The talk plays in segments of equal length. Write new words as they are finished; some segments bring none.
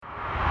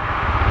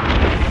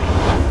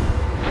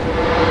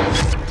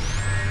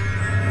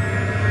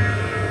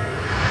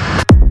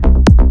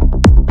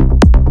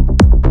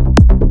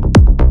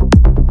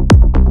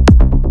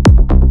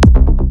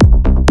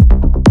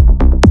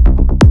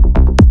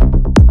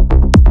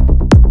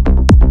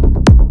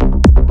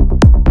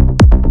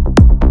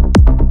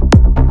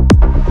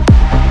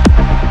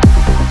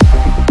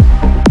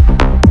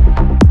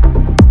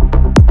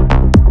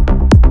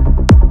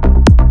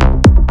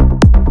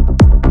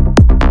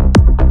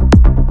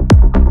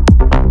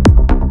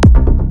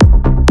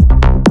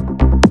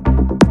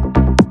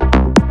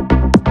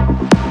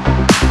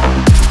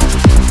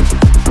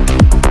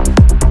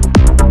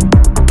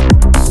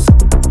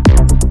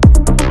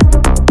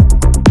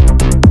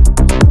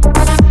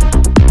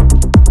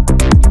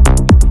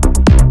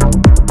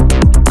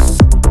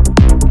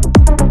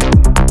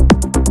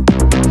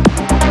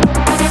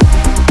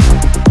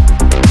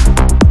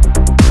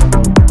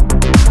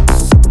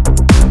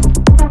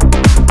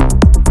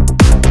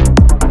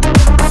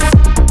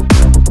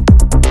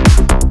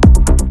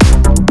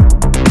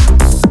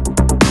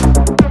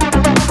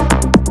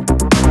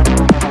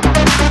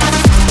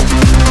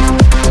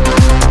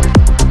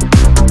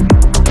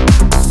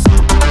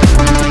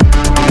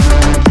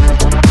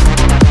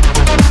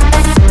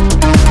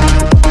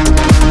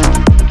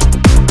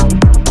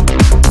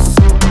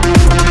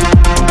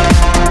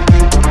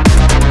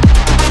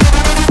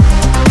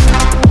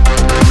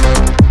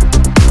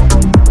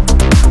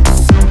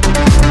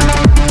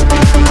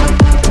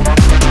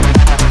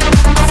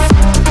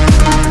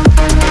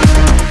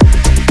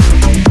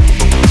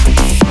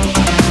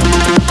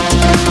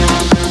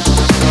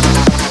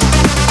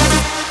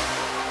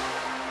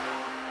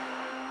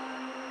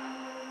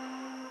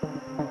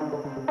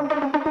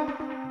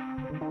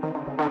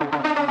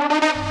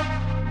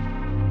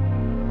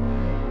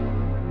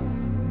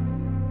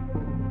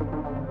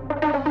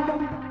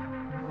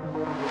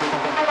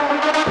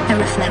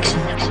reflection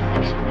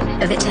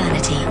of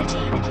eternity.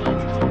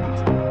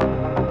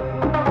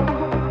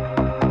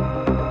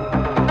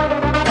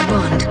 A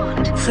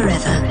bond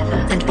forever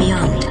and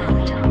beyond.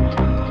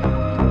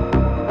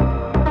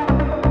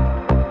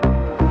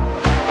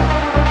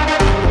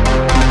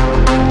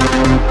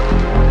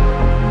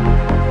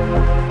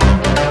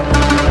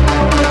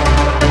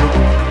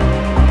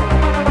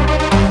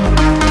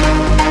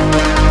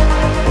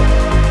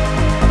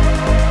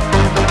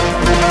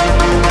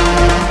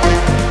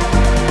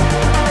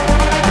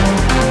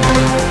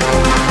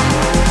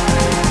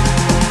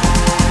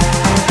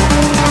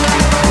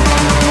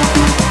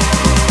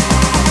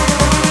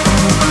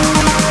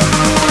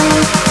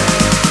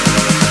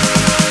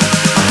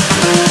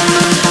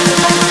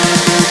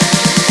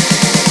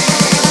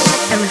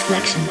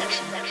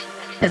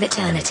 Of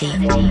eternity.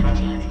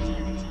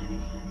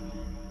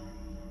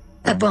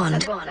 A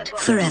bond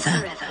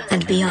forever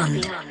and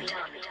beyond.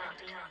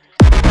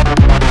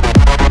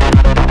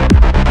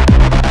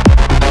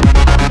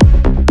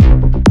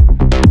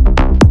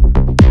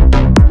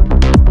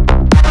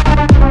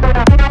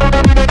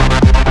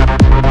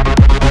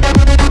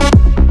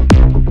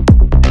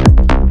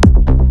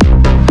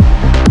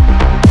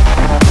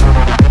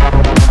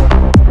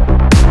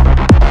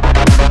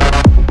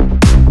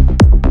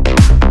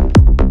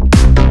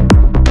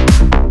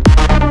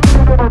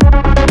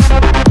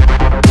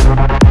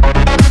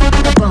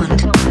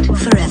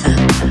 Forever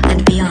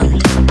and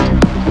beyond.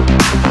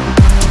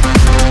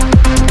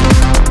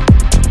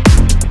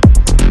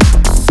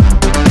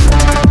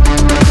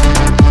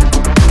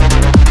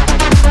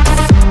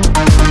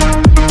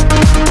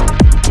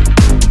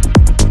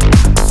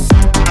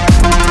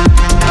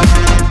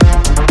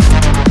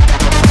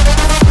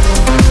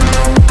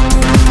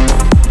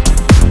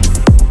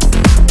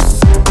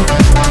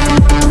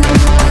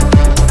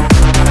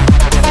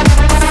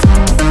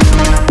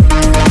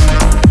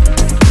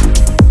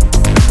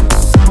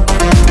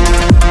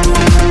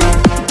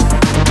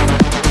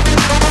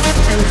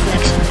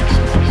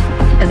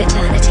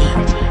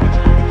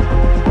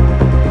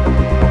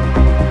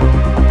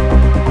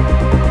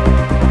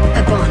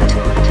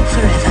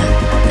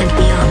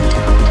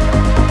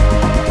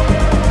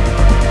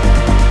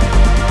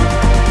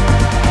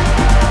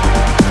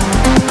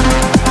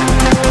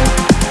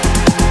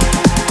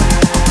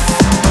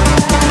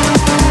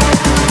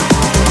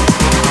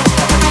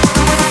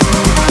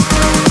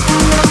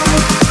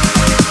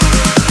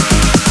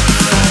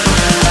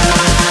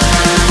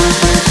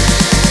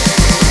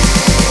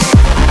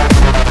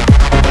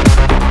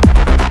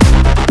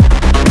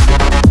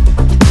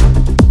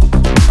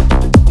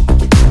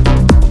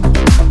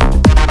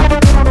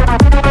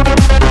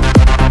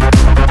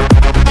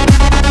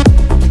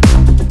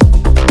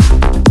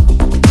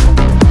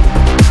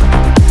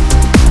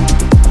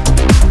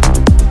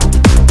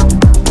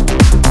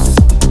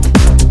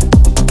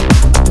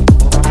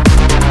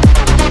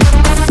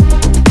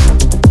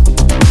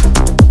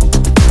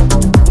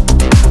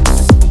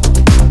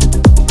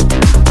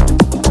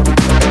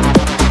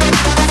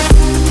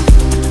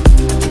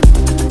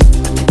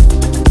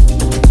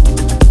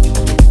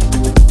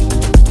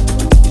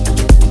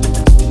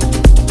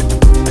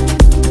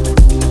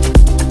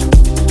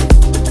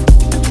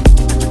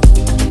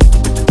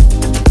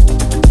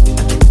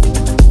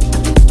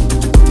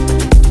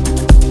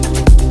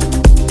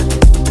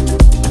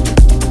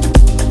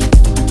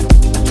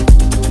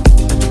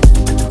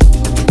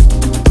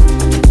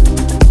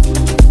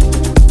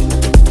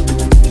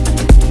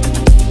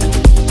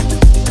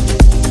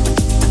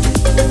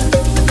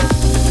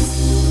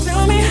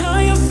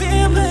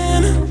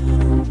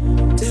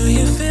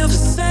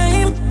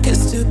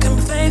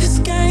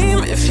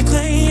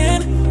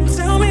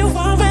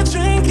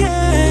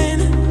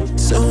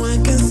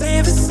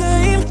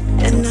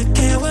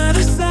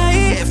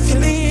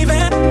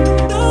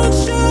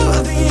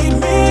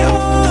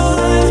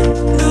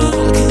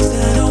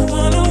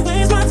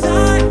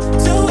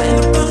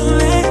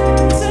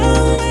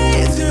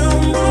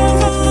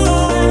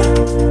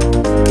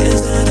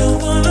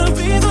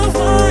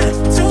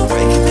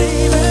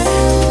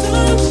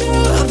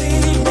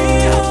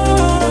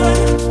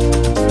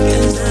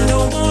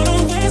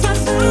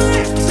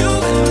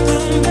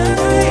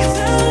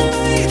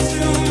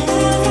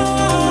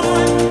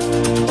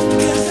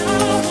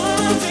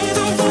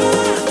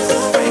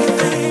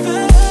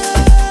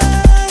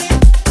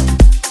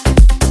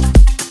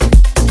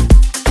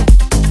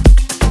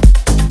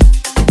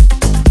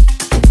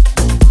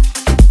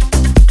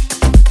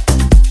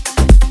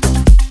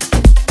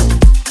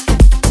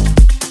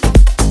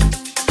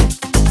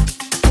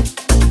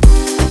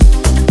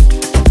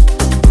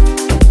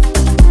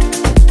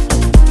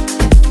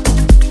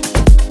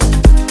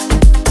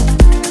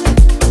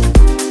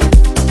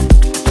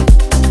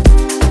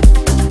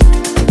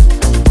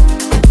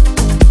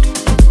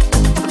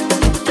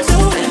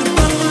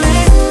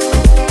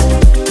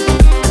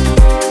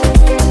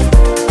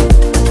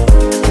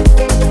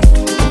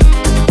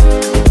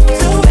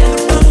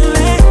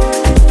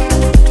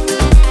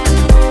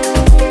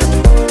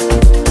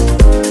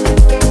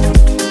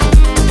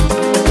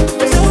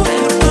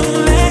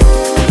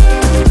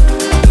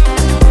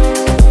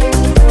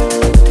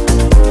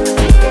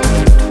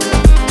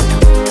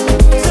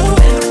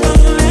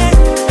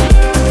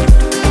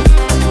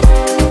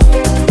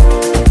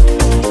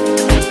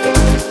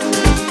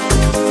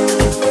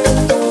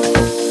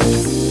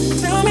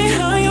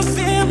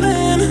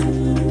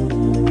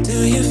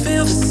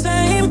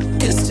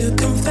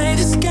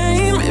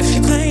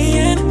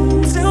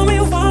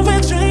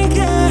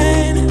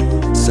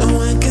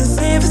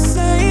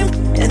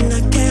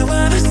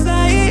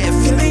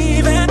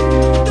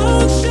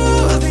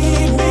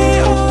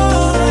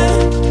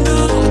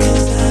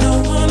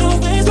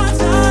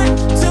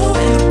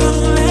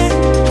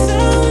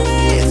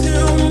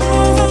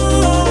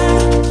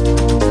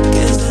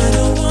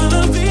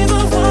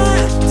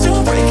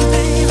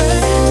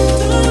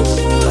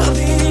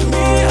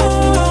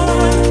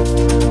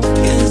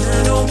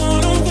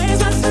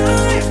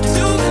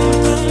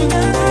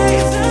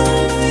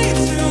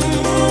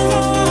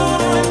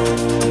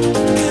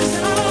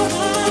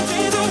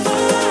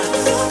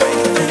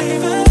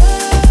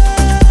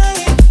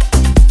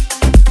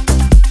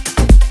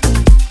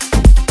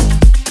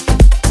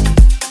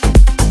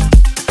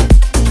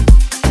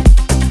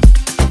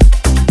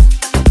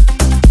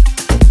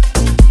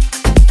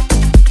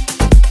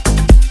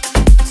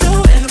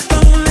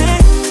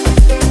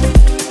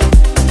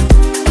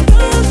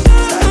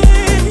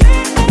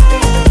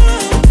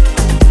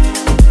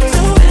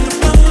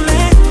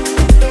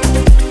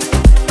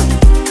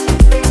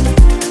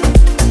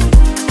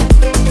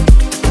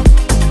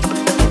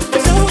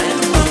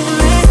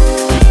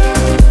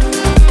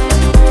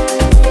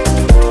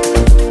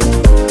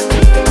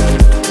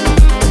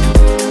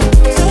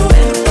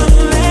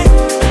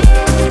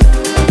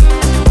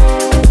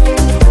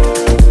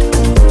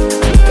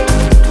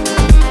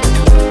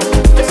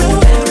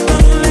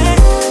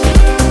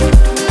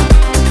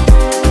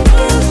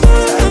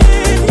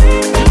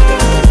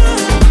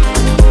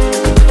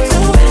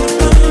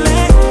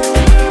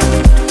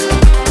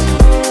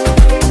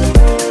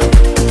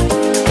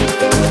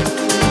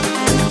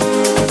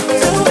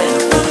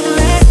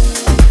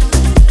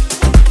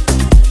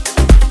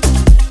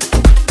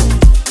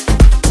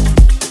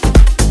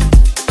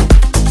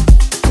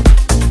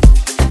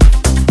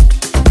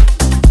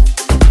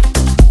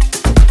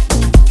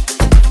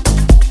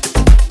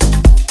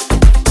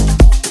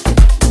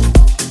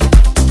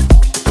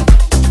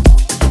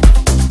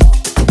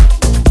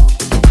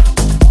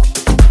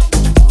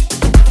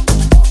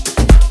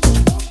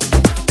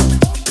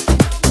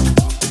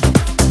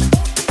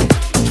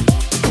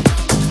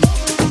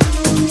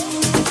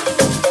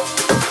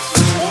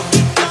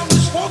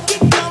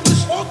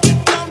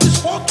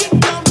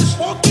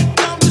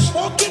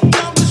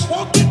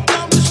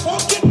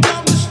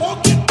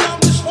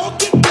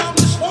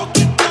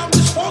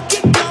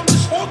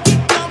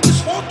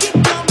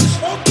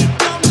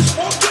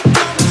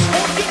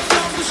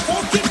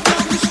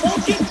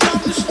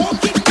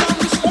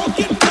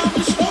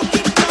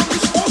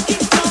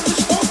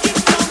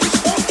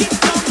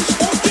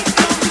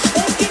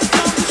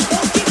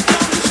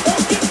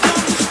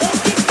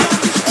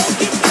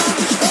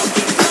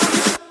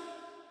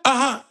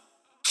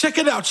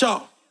 out,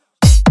 y'all.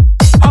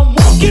 I'm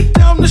walking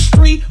down the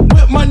street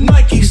with my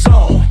Nikes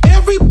on.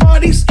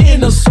 Everybody's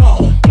in a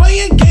zone,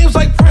 playing games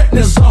like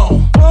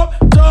prednisone.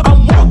 Pumped up.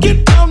 I'm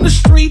walking down the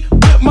street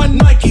with my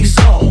Nikes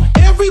on.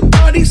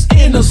 Everybody's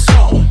in a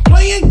zone,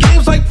 playing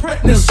games like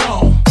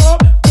prednisone.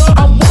 Pumped up.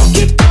 I'm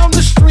walking down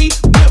the street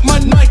with my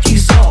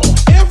Nikes on.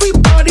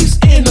 Everybody's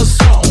in a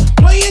zone,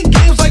 playing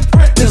games like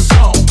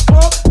prednisone.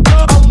 Pumped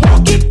up. I'm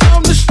walking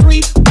down the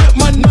street with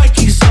my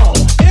Nikes on.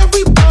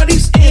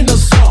 Everybody's in a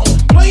zone,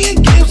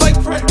 playing games like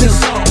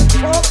prednisone.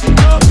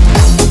 Pumped up.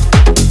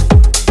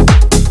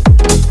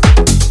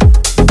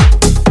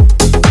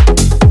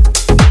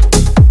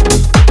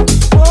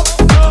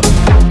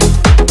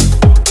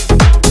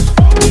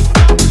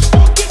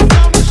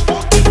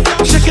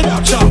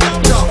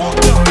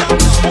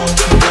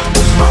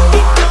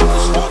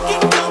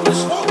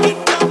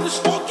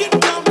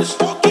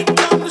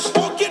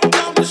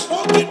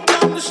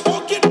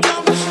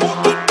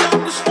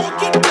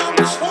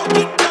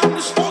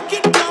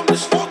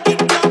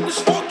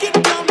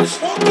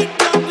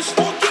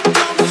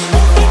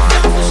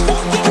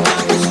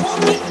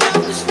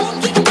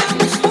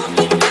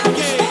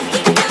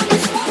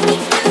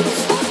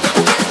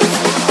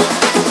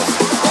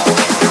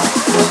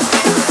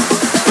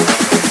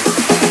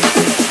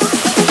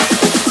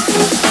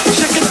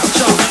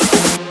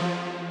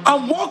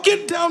 I'm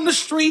walking down the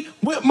street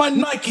with my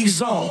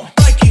Nikes on.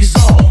 Nikes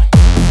on.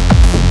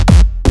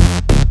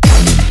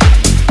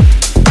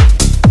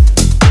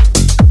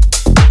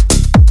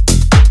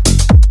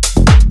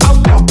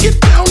 I'm walking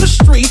down the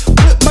street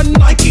with my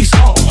Nikes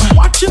on.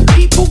 Watching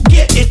people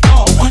get it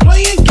on.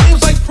 Playing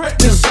games like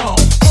prednisone.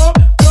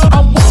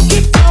 I'm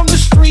walking down the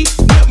street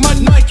with my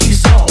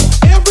Nikes on.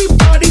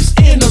 Everybody's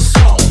in a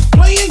zone.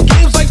 Playing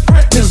games like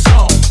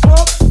prednisone.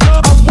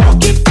 I'm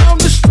walking down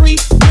the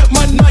street with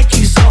my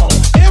Nikes on.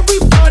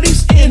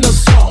 Everybody's in a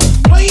zone,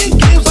 playing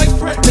games like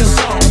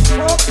prednisone.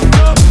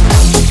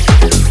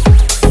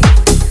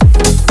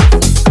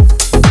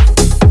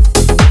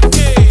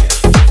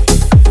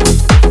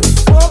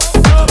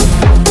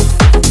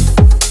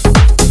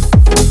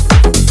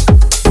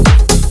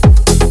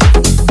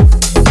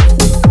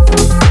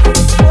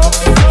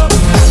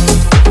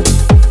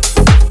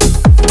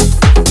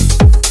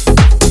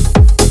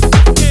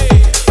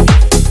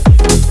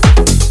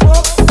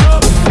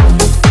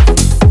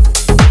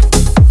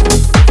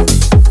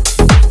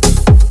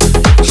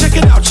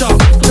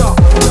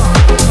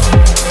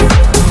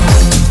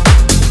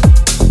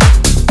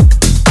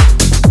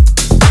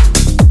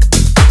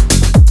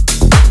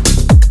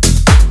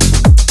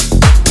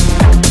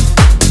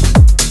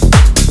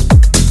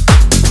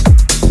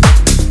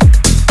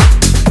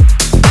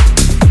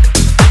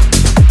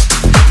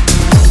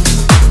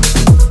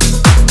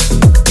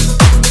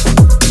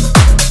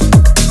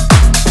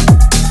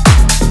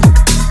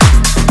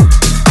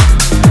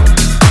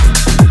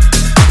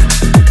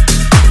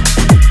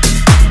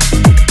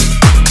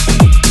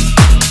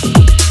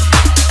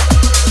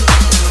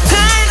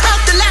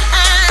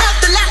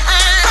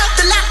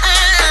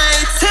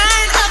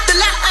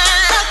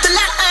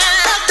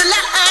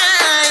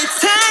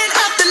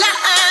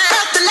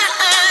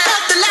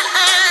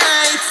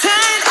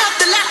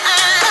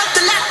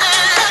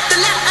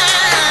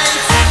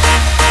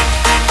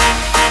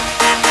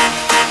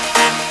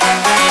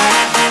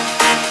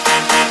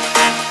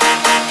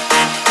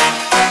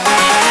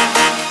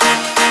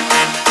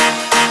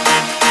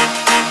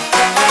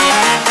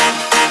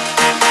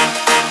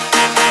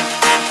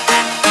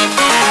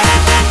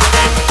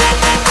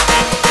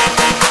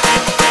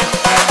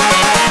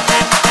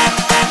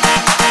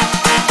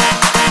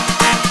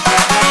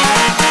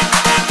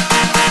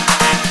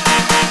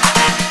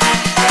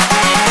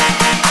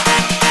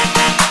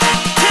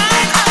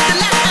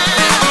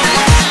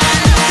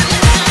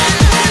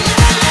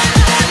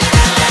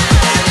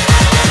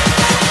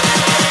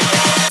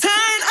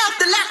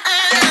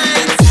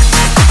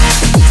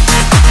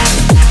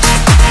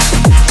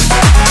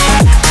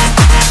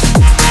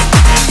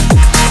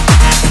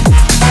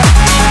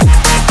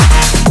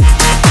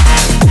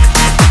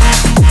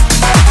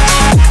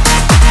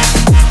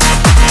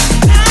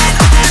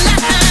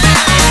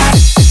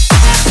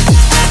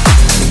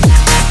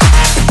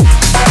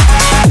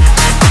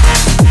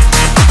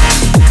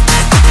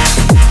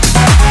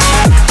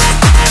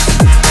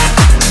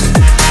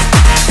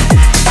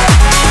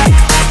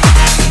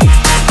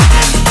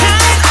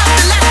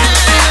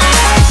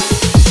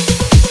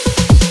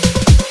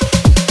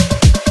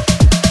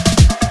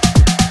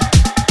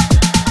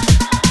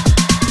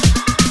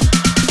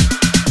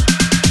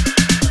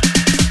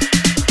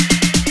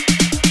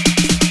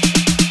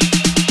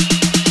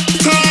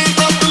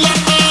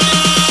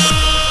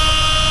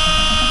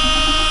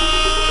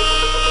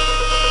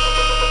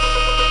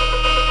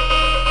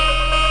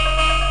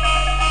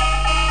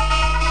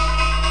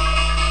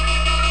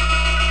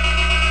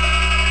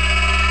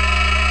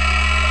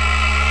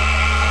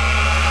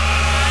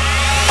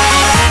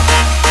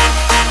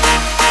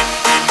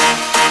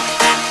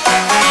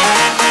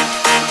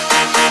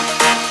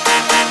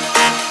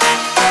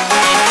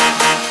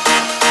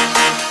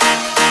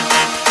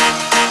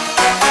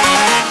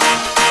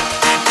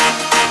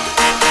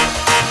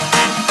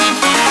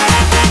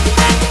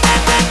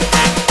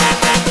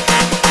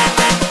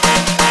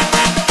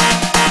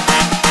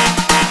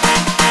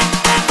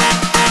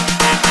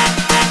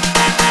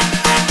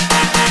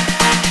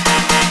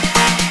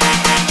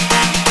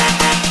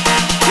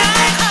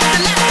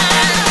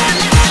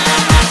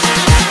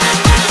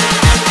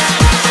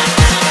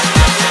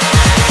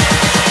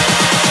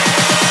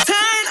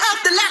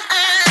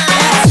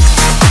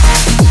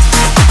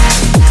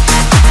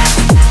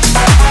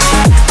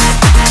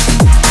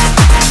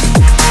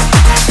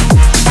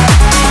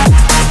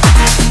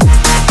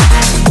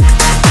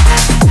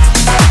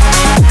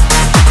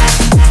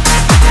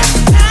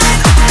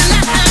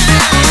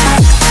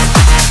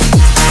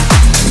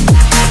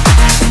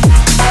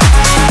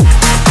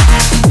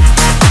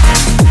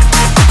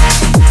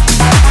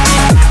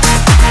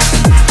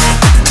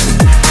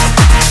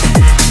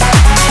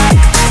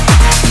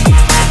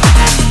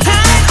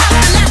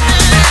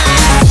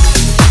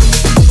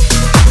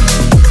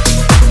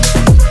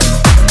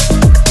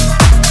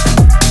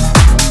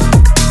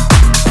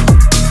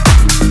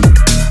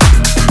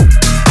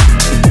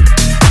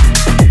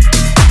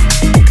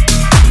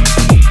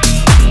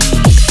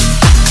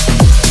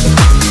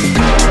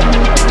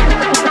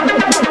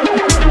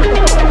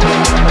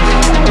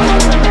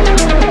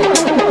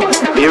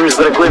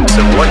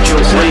 glimpse of what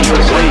you'll see.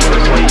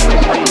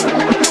 What you'll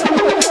see.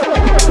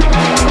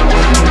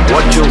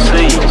 What you'll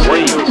see.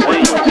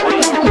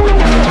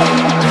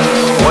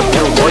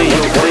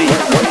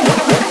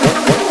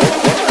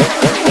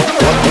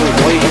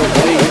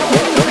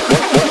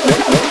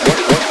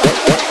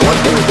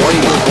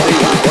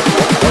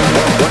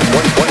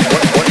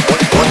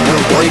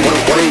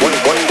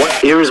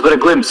 Here is but a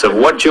glimpse of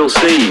what you'll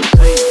see.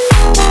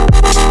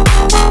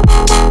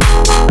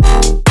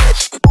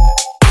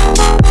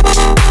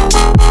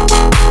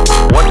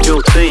 What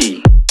you'll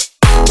see.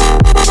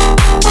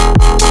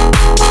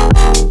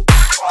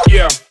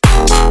 Yeah.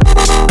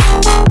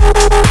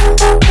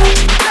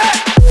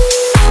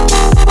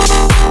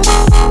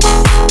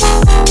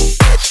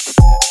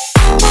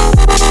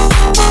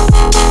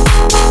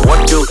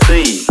 What you'll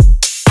see.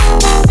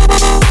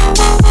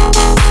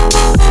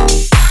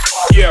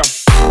 Yeah.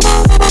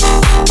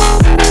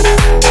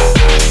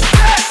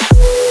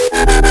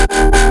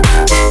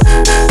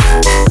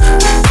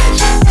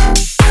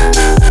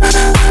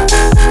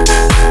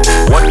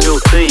 What you'll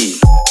see.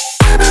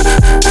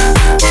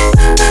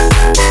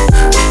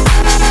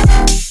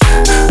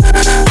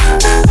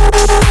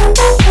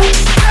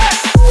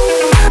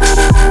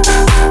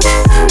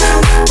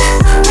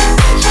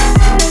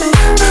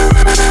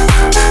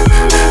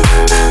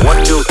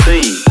 What you'll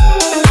see.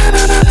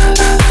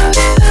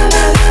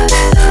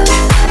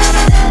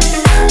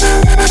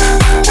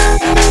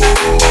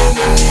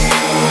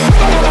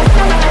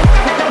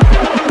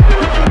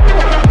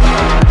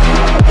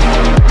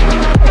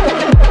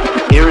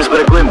 Here is but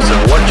a glimpse of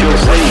what you'll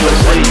see.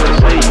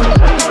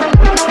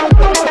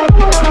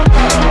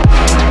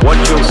 What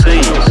you'll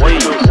see.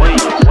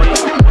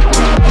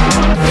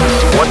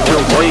 What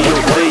you'll see.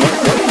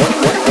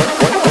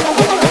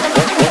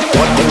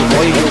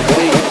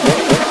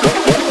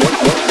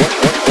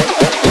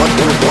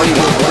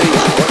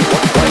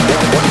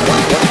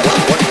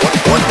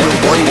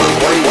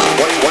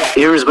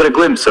 Here is but a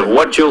glimpse of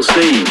what you'll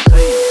see.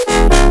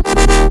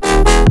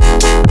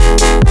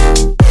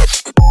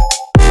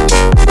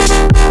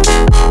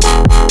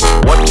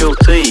 What you'll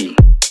see.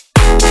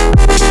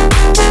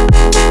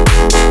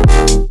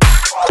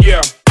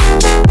 Yeah.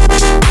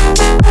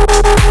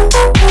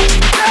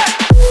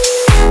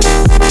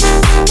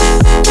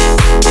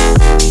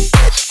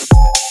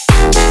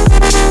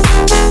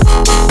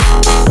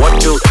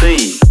 What you'll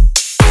see.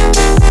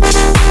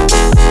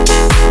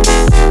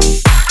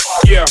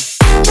 Yeah.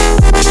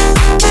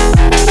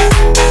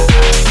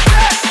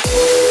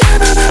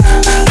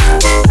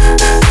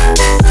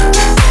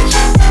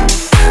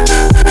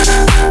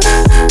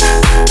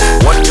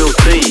 What you'll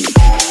see.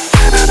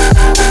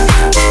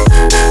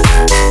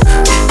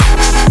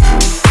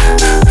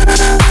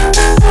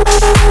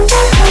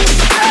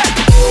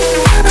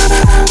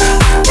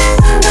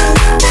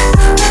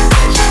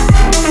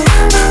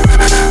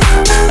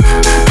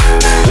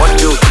 What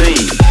you'll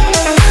see.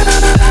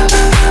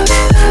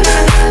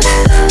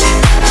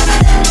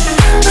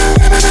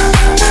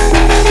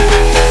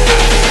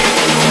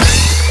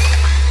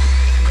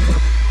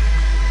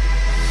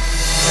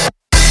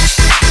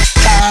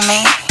 Follow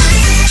me,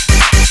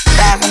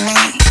 ride with me,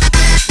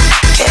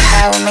 get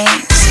high with me,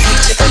 speak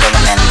to the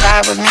rhythm and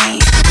vibe with me.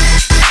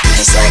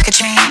 It's like a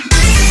dream,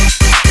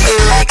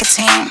 we're like a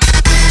team,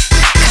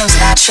 comes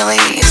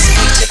naturally,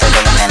 speak to the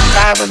rhythm and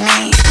vibe with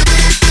me.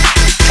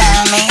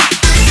 Follow me,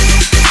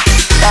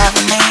 ride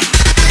with me,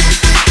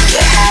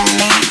 get high with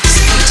me,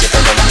 speak to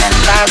the rhythm and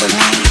vibe with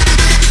me.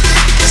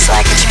 It's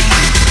like a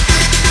dream,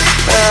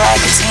 we're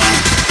like a team,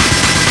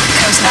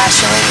 comes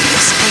naturally,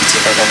 speak to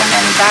the rhythm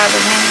and vibe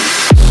with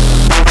me.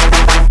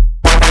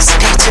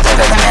 Speak to the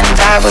rhythm and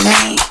vibe with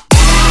me.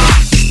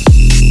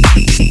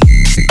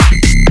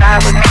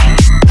 Vibe with me.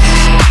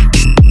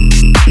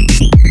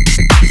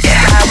 Get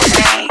high with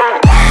me.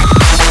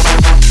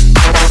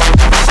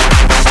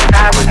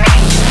 Vibe with me.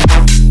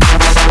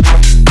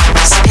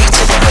 Speak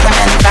to the rhythm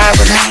and vibe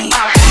with me.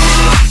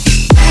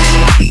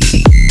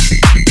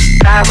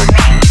 Vibe with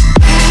me.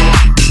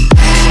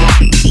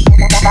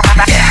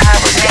 Get high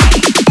with me.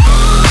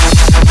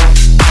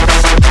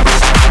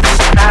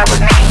 Vibe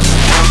with me.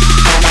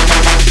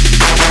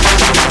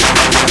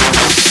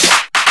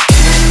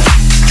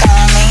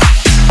 Follow me,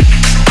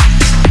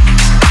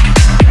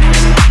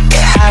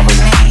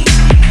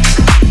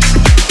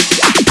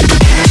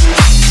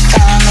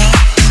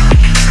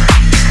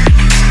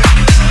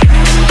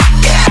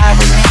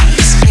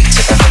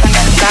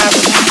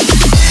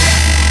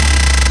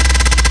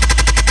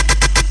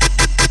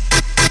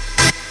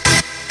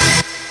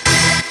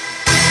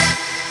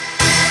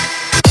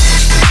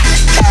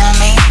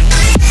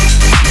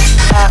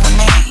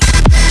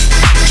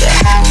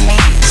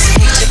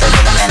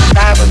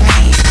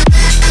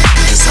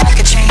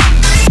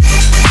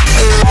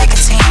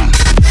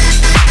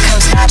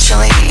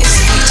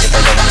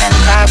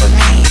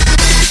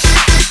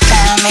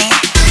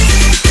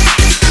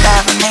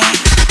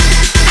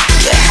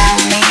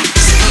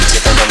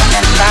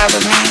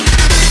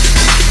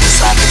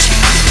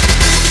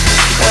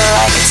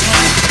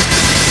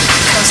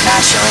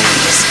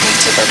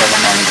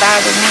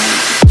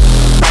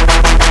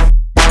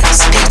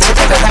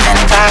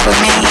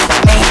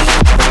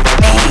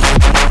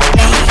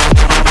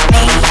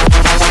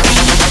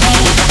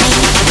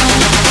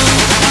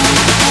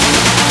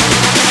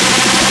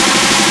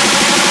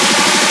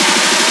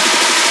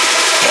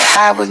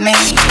 ride with me.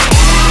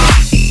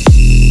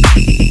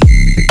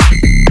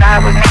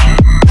 Ride with me.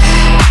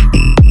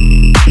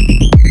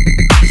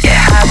 Get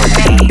high with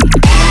me.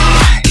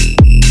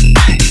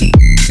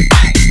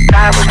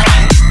 Ride with me.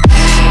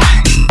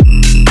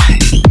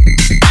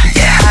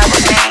 Get high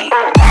with me.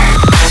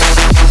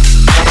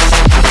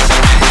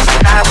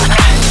 Ride with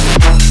me.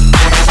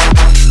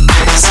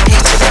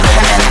 Speak to the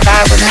rhythm and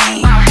ride with me.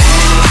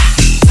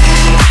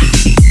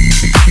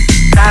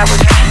 Ride with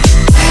me.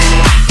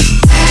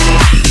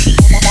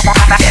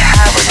 Get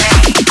high with me.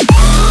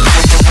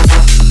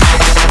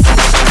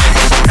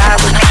 Ride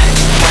with me.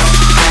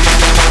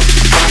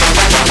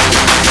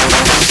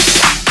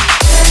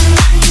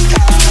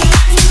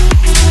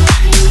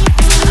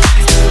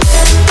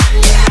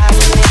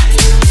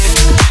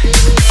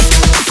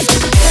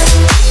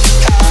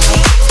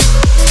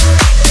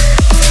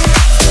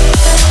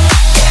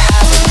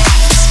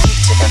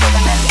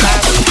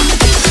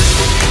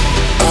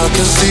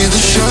 See the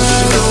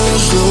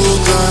shadows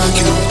look like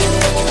you.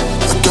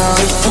 I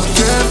gotta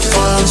forget,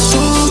 find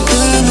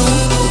something new.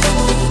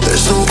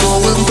 There's no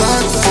going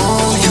back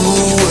for you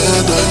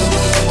and I.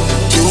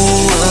 You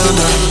and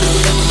I.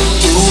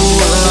 You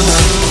and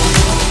I.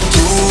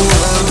 You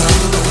and I.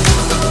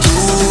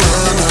 You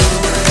and I.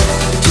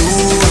 You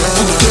and I.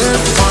 Forget,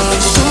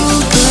 find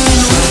something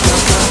new.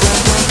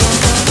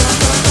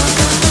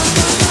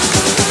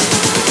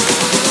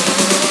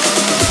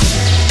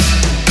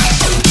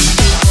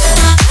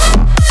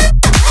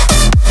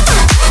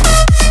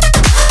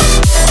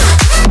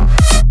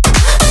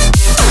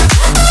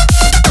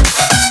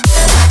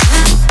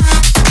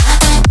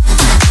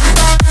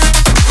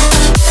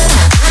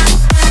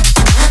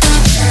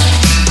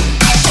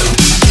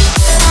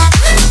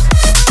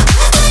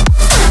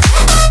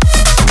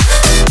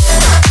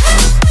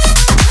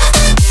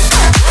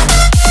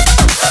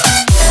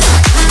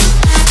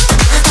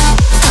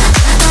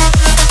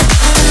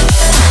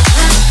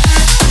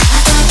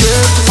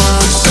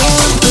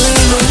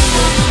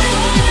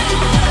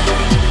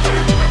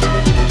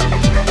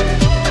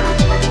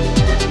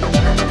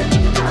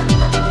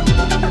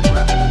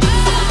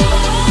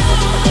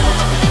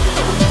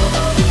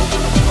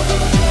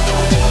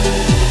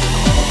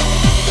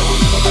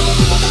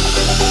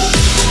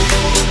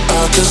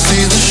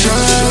 See the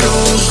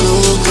shadows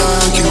look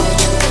like you.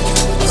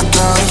 I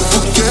gotta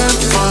forget,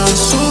 find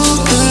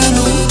something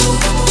new.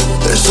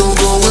 There's no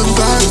going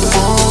back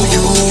for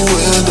you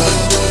and I.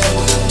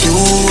 You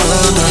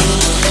and I.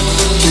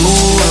 You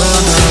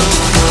and I.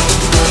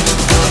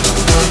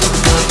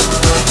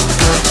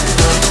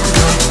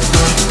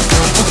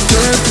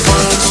 Forget,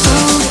 find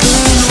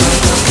something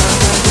new.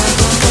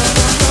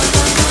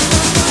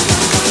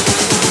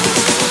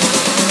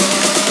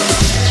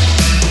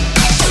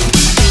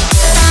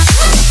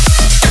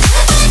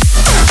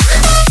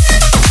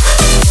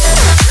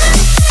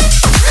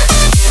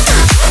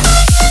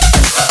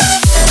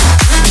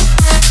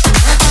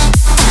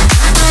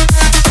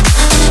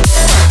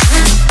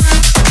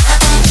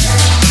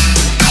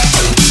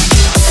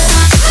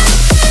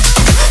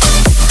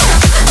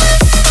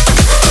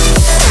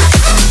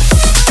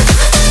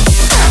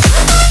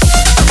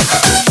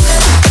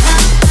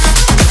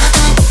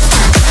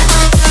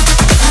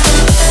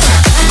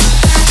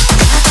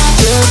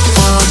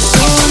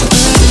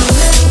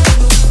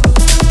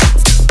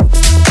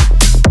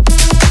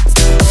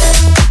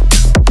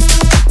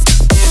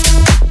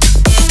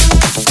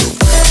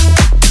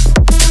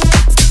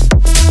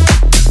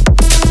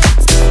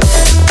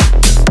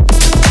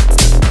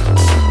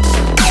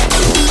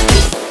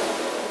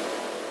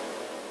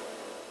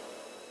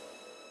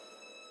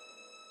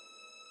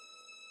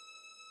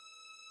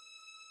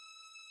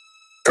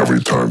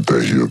 Every time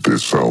they hear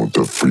this sound,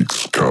 the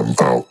freaks come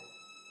out.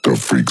 The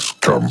freaks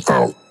come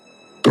out.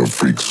 The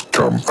freaks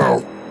come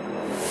out.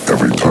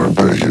 Every time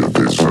they hear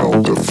this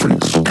sound, the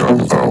freaks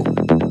come out.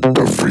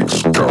 The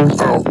freaks come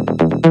out.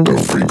 The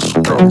freaks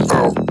come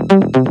out.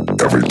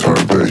 Every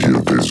time they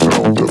hear this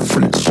sound, the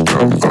freaks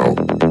come out.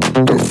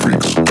 The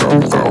freaks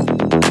come out.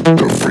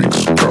 The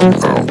freaks come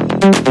out.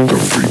 The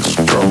freaks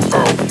come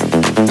out.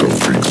 The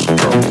freaks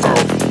come out.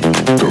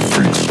 The freaks come out. The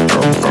freaks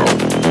come out.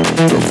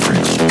 The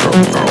freaks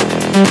come out.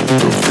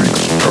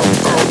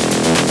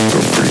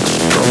 The freaks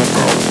come out.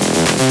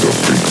 The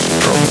freaks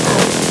come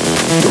out.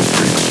 The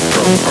freaks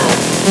come out.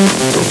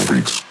 The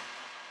freaks.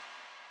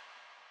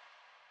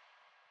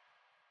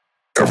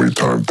 Every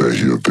time they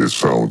hear this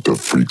sound, the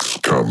freaks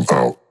come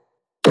out.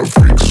 The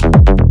freaks.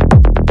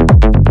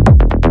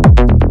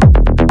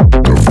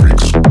 The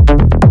freaks.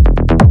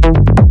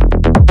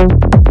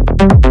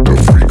 The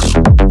freaks.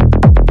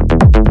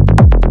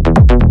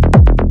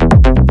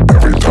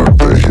 Every time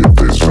they hear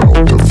this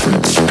sound, the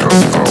freaks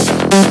come out.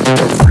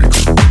 The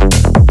freaks.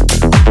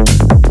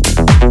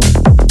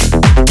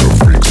 The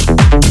freaks.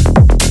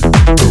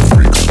 The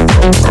freaks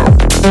come out.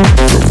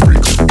 The freaks. Every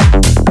time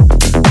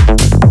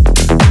they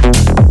hear this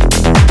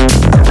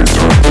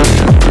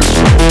sound, the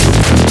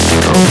freaks come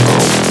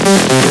out.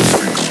 The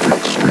freaks,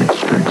 freaks, freaks,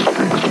 freaks,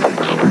 freaks,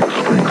 freaks,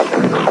 freaks, freaks,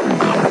 freaks.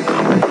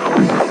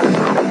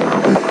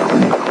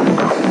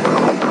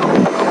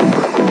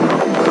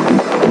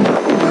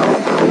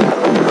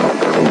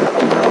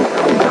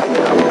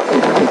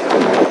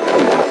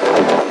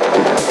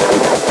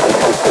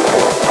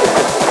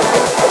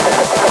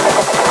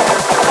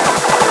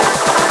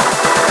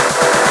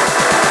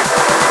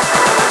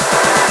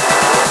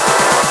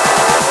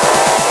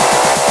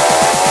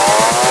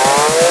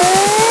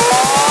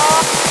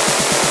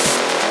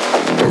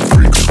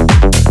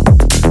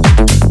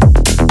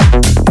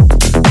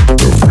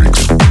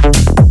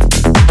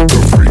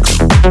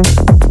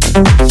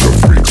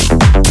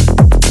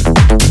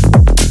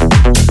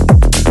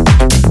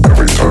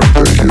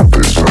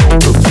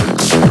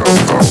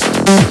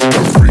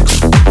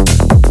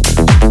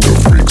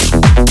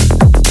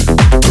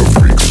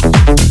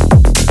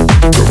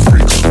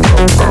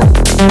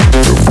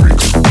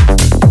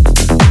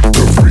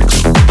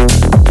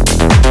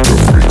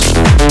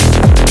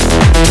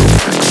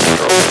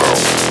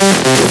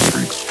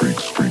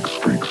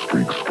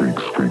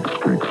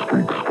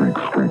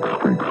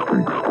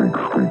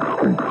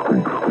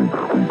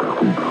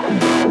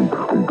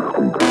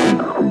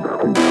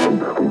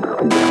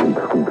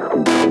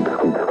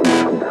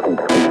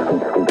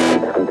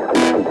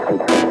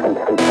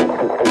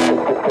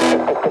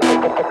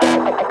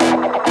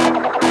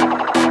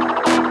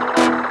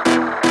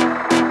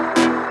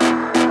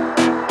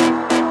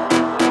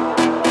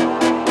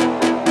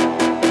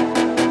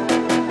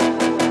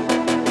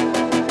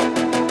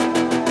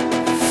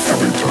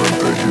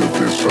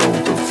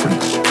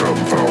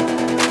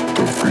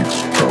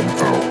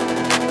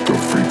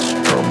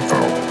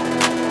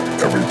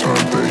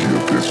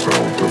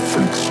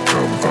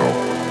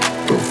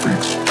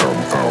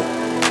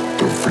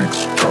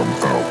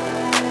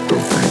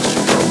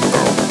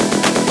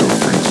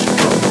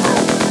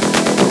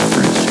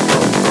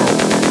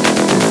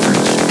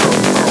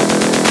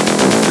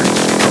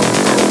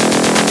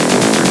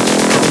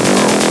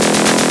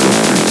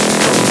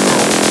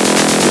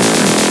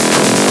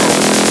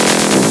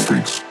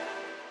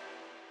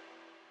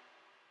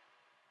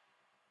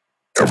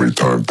 Every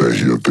time they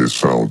hear this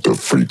sound, the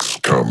freaks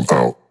come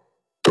out.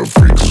 The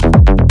freaks.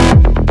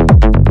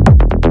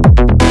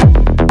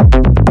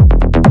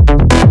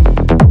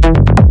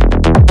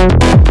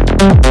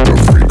 The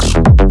freaks.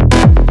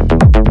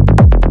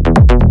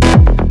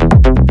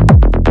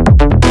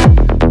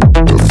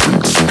 The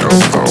freaks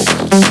come out.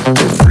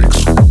 The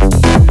freaks.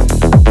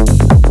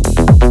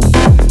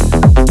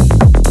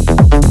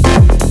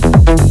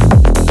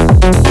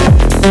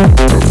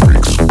 The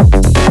freaks.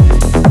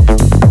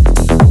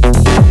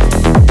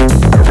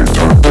 Every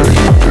time they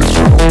hear this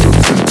sound, the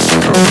freaks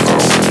come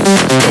out.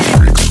 The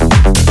freaks.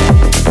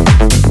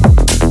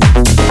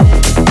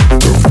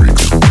 The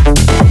freaks.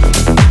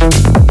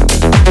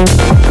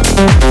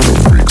 The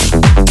freaks.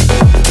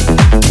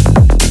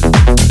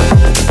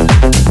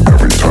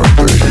 Every time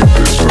they hear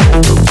this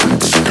sound, the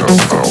freaks come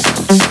out.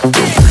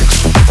 The freaks.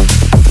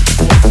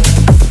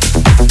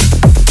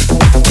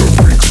 The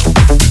freaks.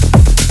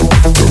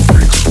 The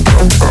freaks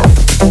come out.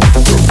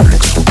 The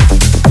freaks.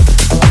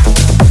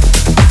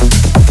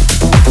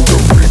 The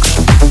freaks.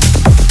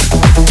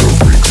 The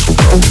freaks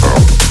come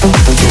out.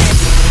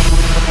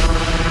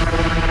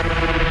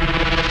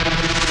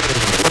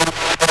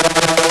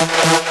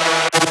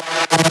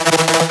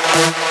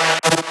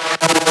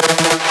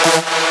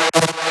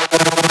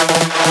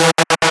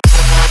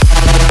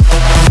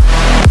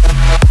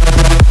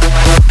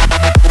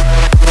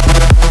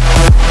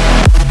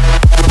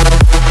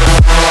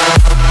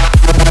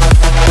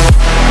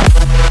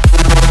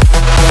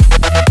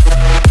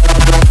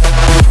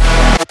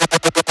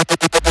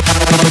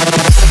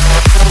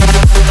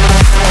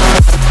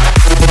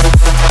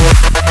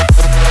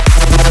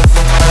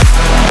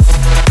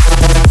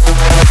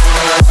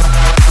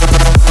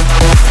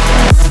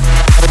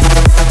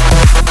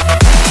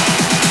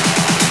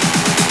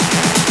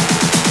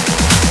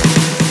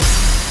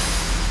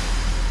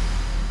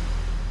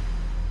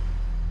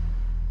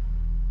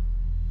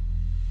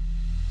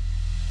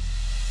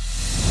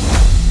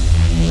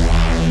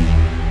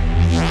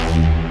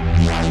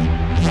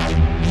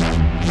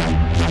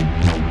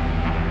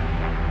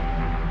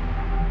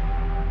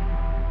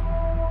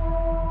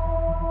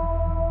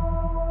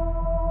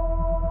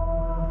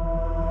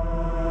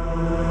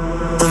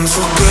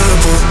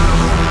 Unforgettable.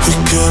 We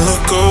can't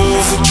let go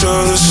of each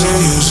other. Say,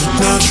 is it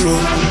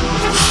natural?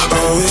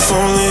 Are we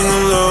falling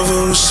in love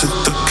or is it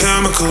the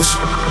chemicals?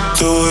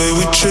 The way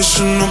we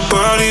chasing our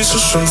bodies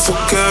is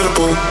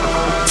unforgettable.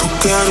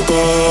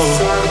 Forgettable.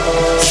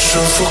 It's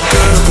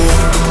unforgettable.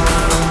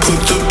 Put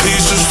the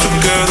pieces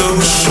together,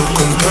 we're so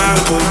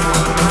compatible.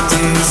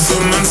 And if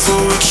we're meant for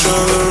each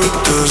other, it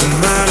doesn't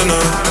matter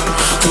now.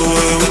 The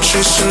way we're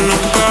chasing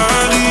our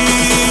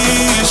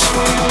bodies,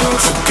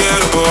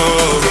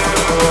 forgettable.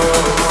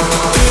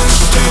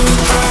 Instant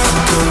high,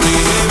 got me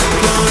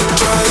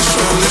hypnotized.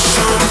 Only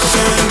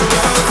something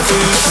about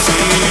this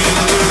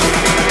feeling.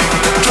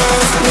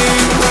 Drive me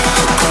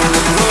wild, call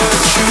me what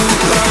you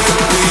like.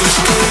 We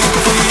escape,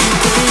 we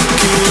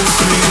breaking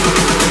free.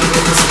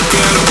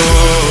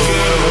 Forgettable.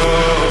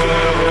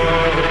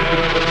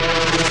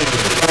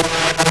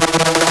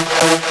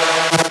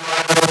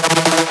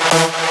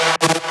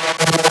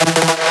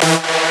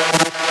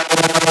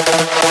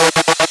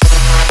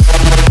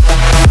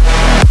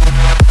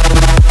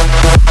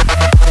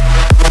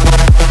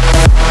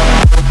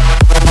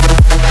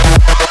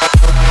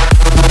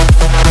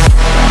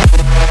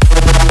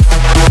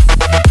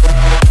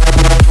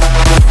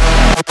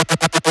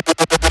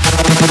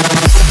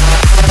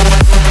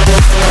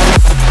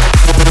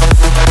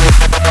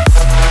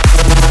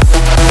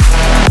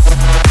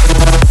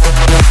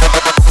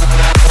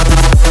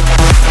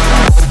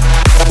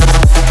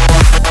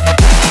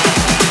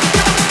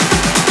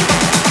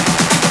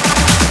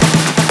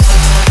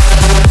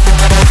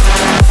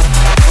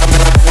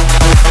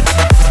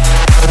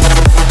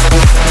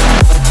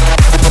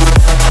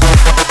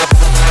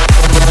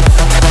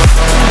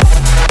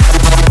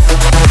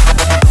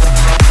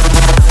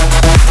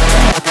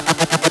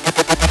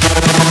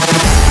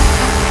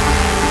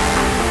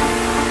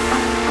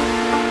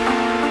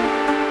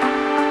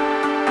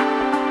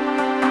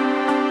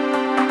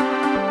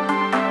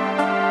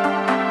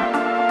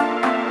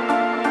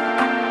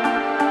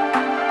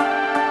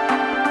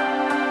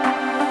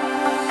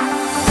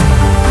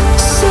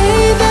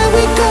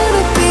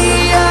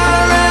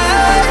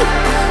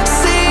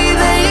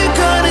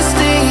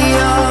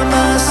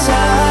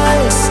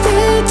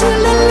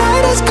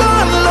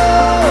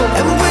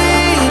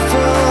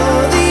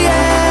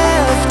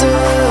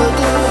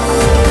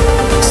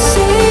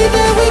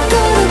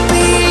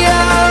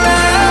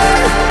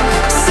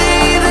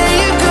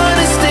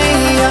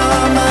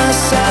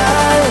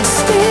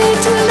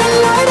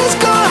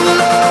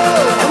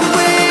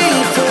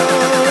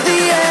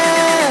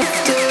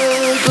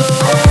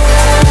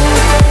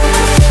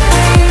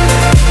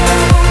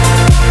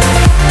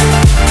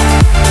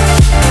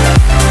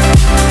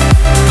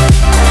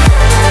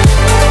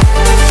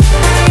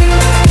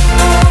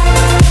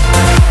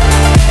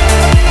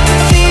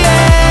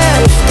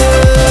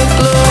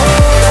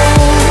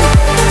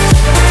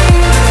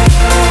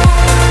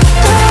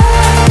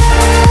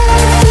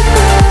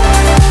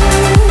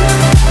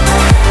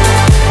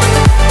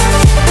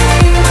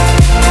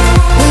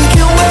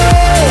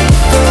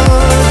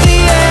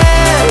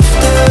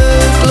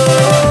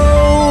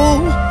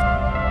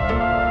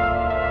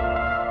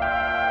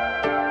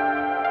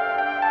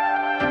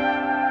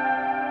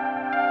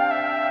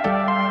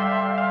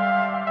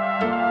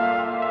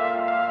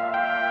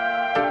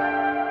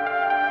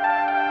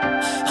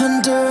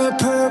 under a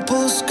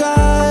purple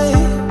sky.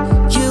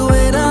 You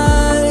and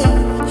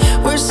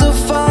I, we're so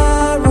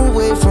far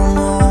away from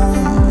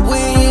home. We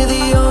hear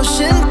the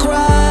ocean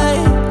cry.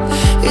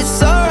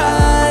 It's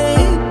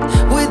alright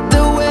with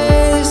the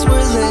waves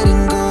we're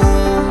letting go.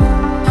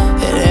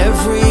 And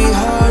every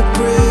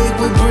heartbreak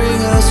will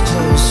bring us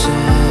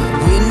closer.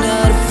 We're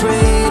not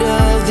afraid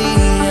of the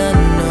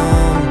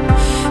unknown.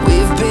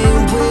 We've been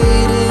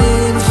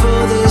waiting for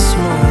this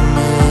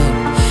moment,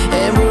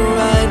 and we're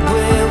right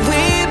where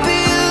we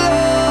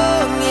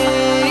belong,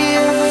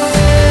 yeah.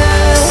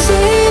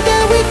 Say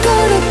that we're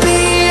gonna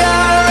be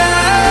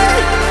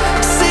alright.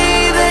 Say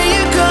that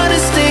you're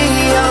gonna stay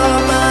on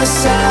my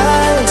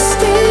side.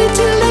 Stay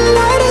till the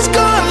light has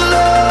gone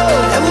low,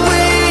 and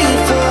wait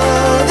for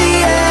the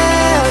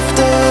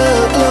afterglow.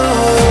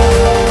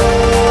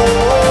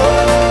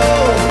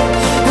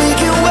 We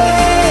can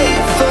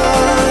wait for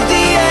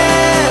the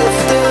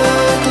afterglow.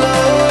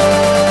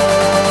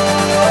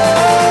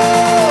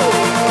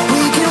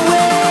 We can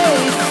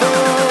wait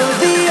for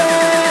the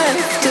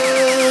afterglow.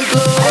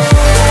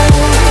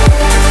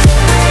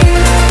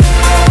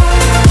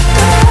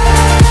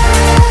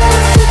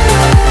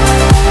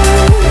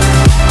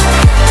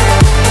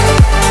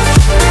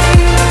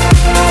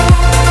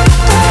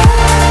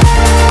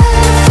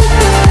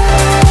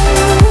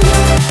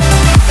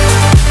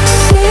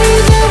 Say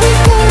that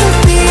we're gonna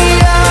be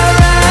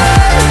alright.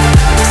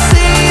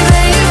 Say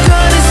that you're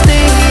gonna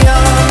stay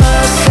on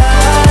my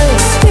side.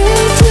 Stay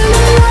till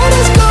the light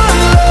has gone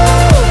low,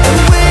 and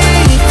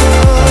wait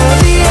for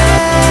the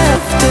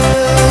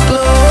afterglow.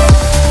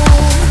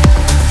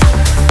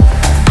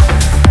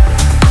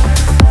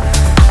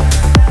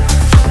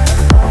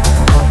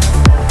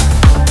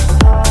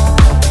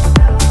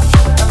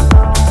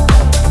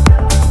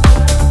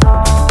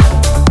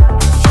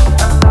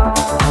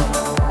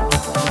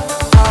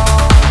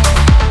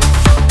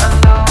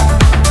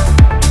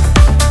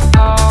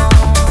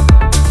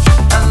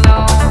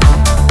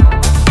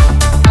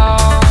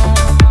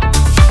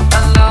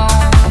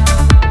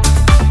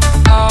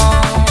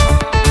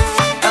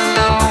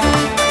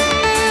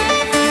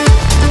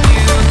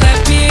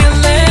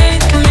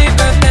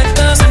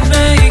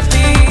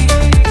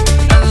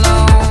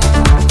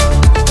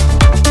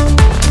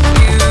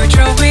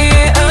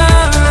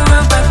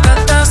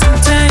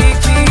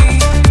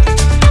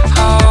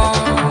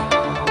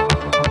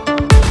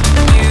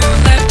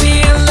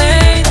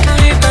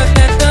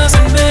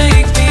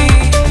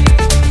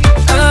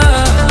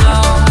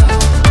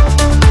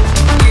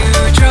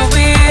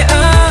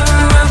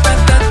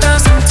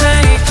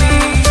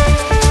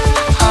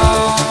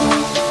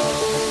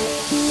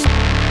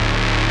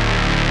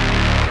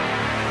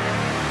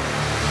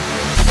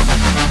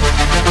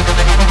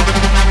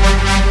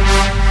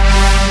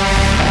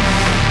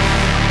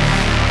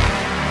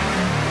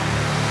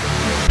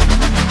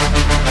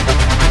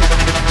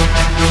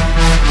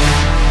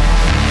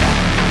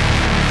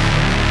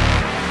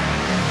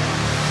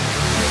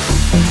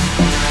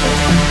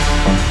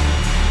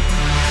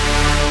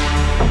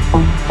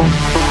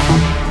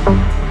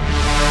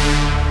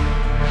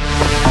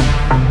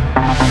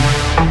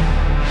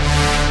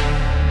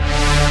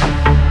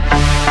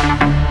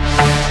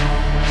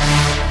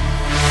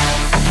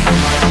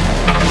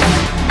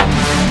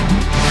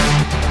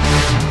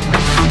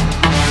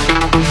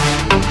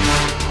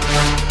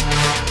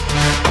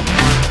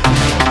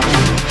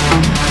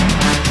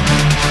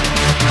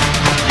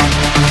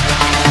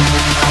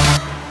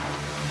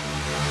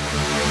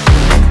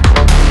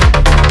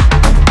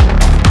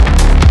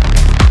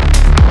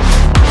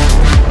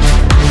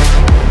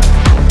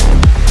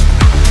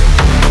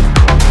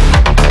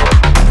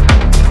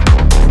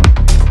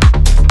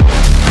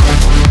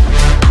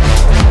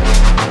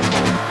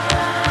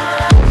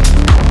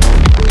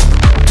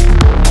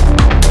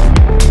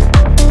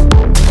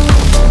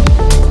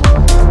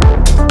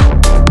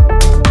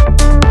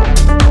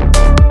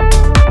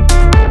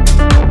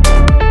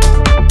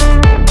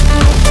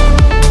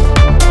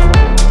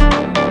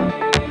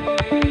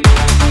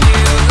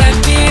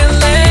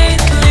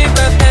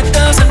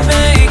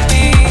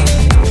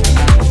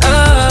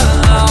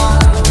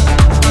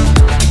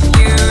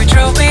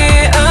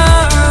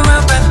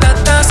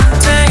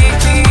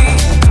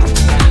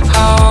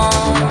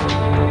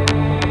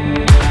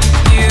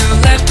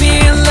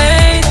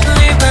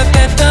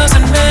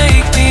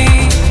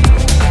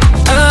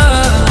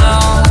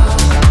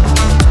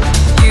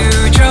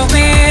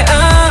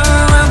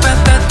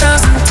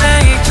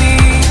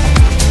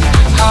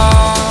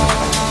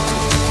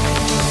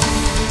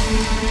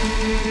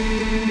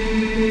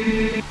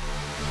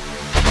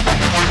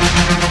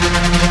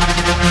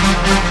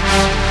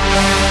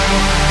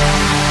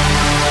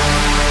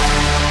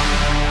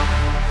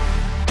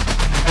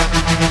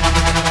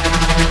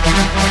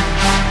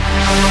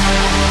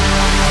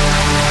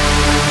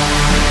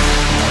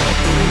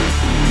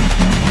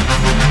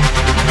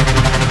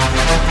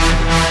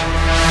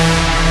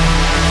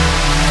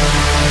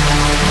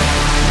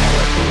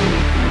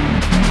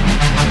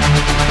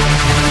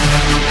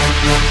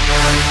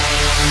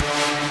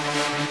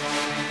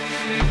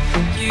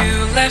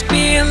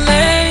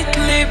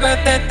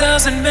 but that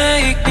doesn't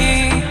make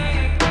me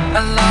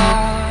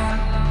alone.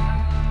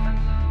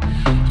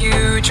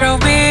 You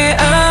drove me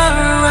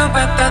around,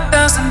 but that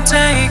doesn't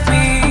take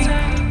me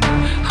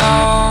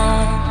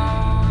home.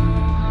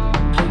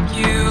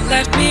 You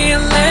left me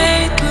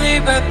lately,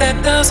 but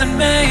that doesn't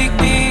make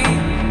me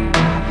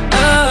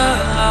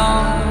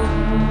alone.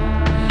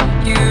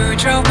 You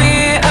drove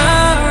me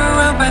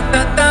around, but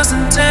that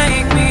doesn't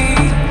take me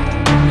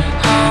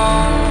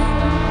home.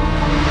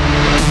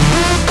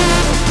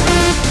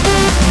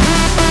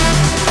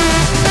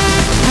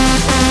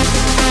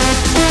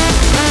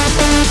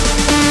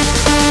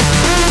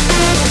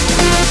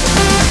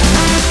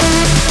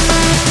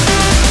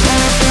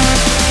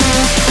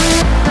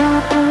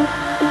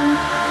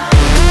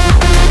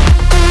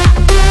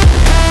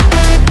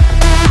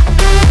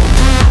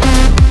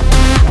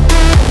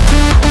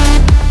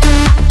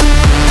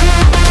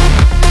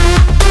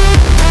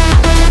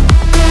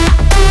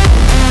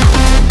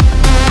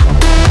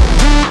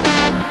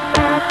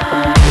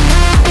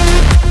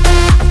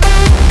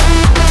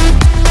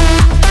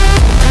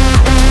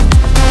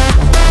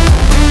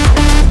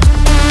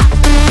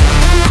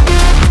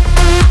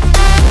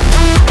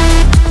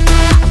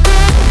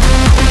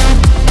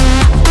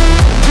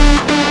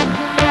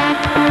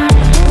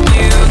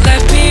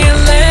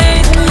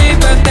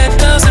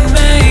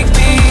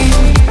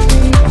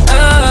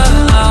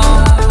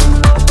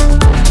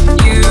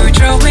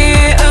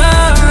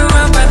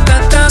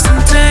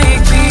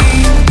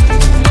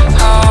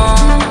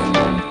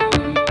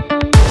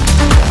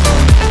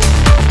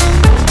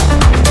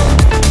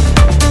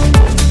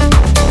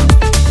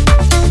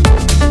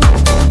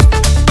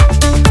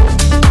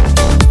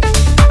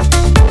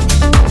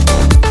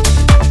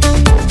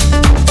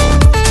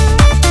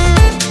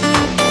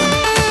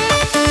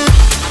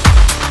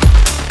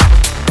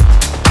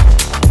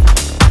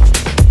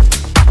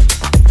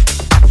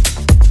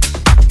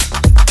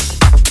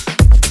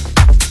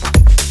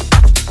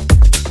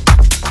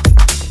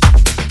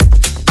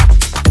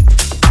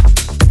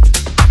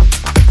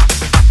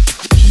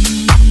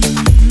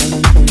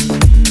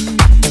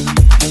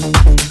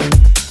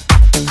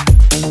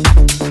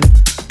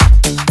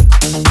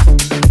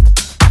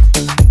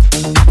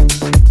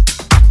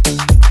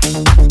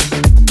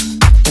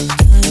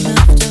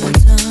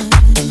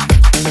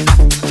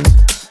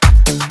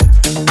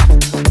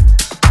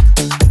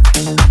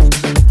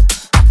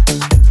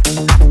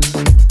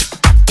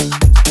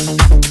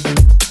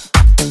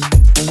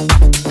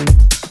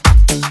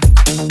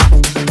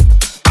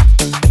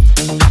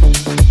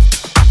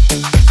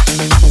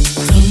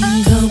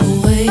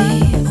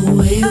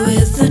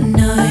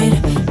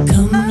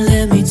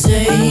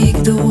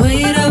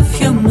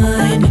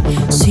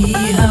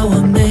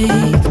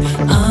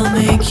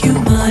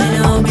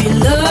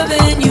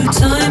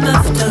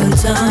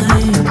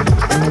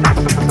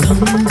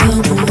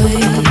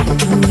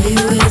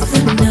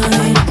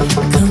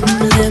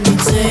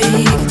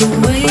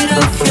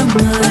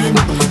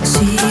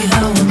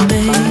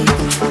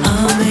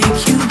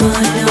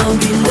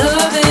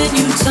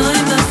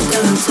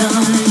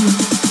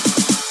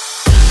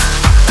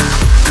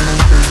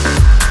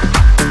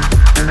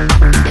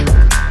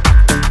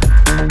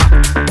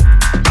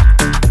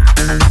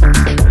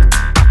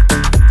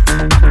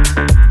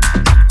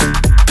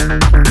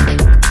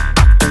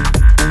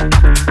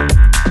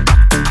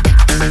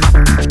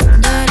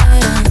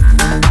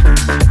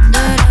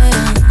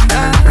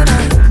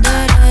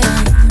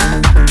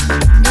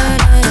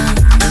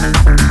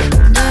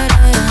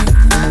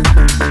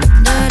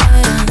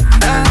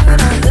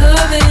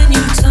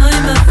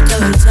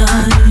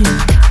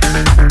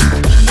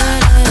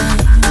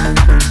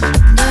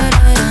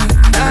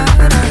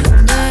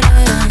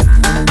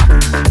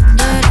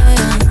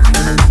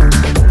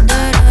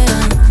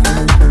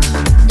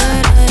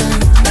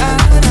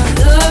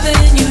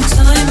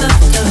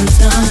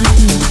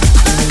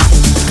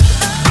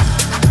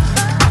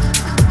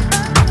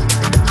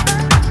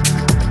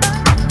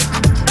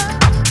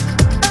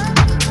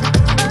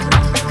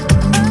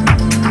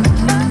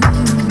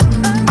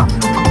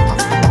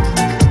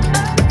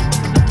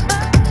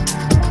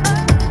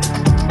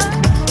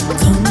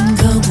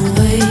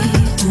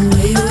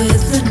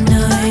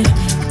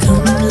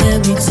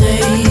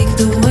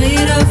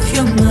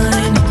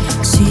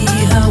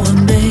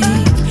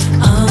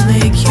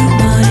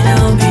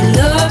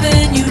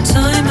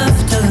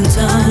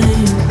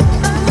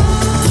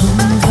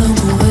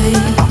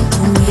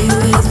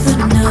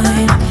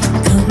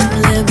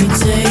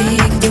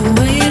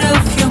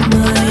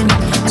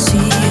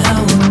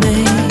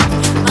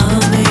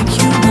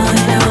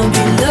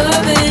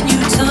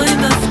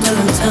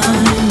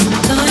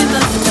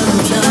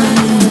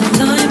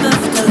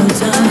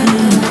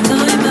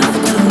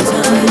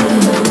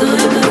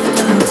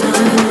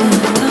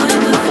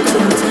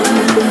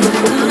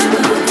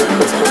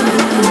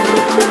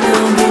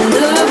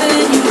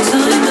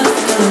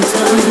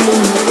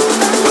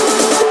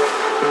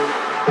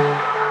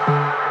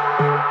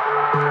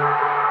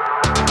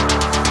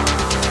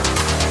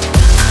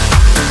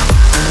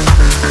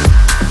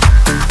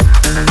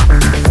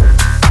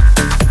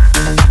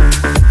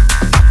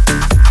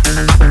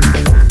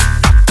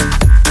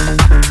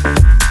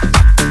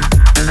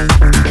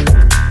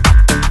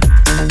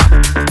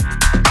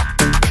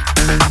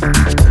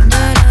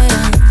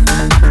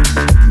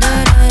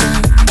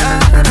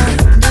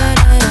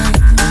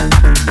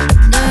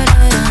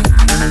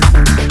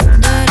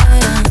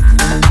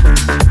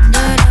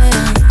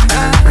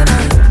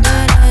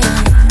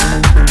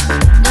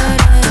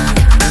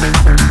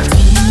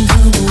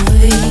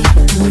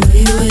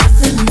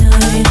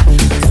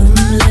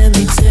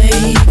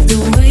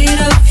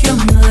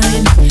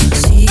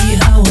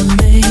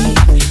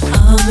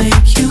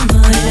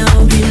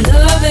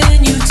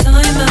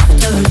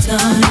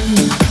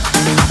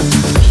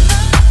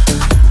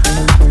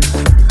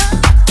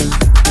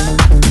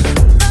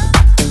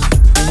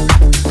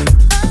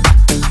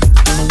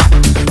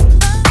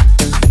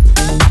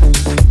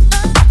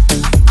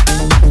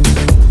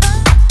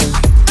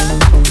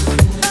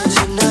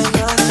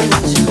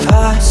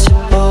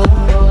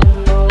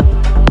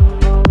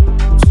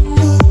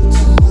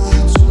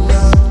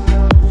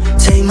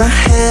 my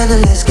hand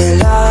and let's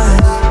get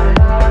lost.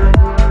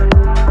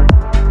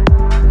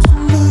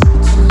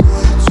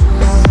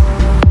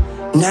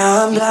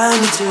 Now I'm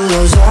blinded to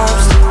those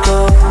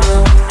obstacles.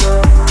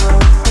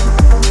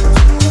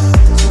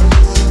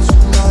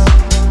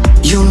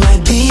 You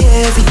might be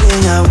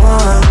everything I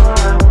want.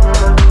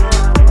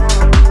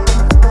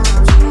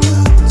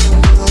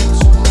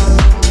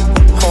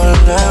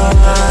 But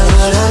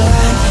I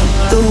like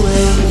the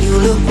way you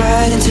look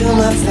right into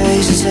my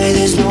face and say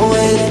there's no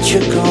way that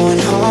you're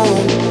going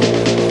home.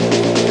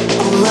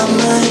 On my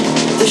mind,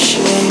 the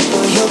shape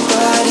of your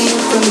body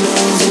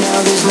remains, and now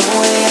there's no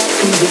way I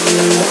can be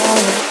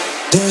alone.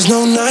 There's no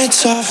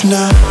nights off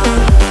now.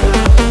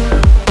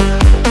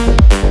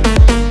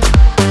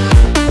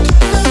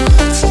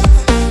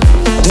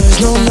 There's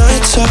no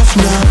nights off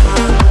now.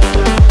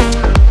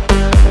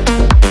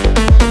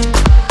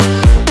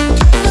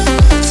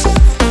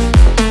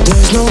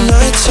 There's no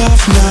nights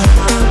off now.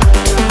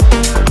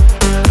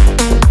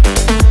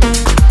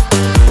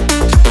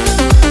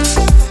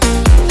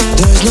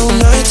 There's no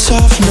nights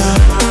off now.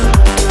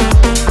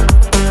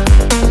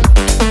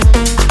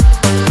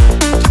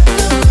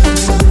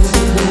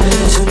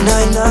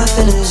 Tonight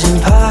nothing is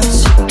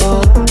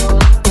impossible.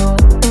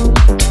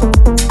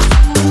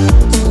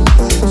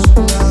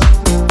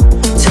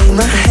 Take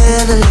my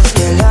hand and let's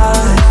get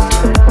lost.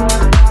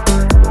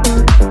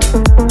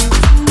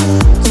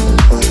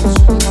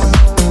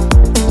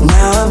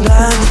 Now I'm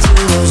blinded to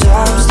those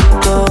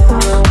obstacles.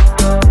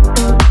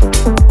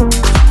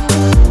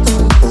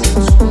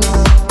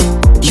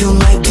 You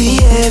might be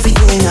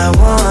everything I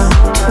want.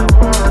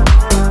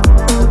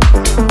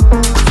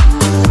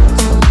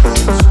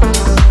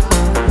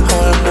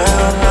 But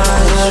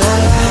I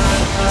like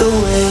the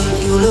way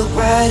you look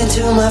right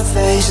into my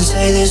face and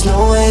say there's no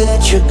way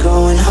that you're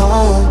going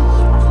home.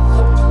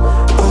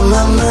 On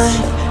my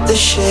mind, the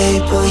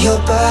shape of your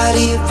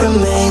body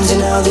remains,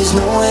 and now there's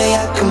no way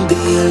I can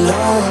be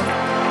alone.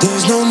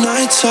 There's no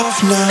nights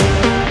off now.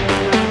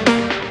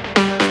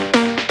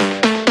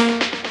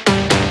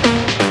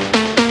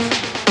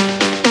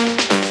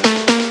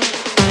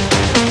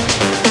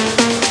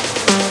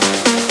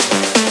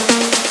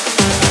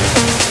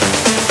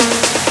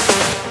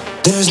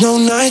 There's no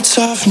nights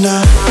off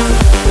now.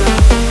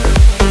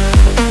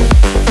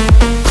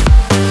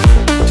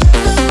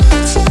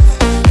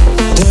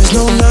 There's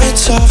no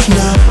nights off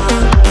now.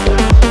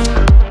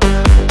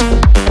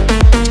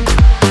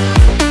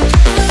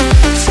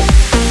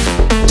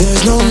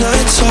 There's no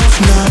nights off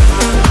now.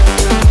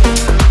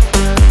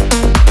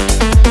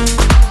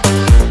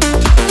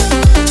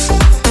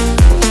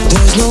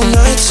 There's no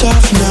nights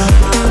off now.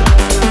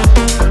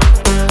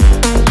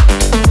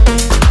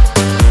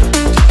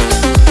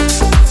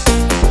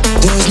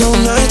 There's no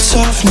nights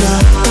off now.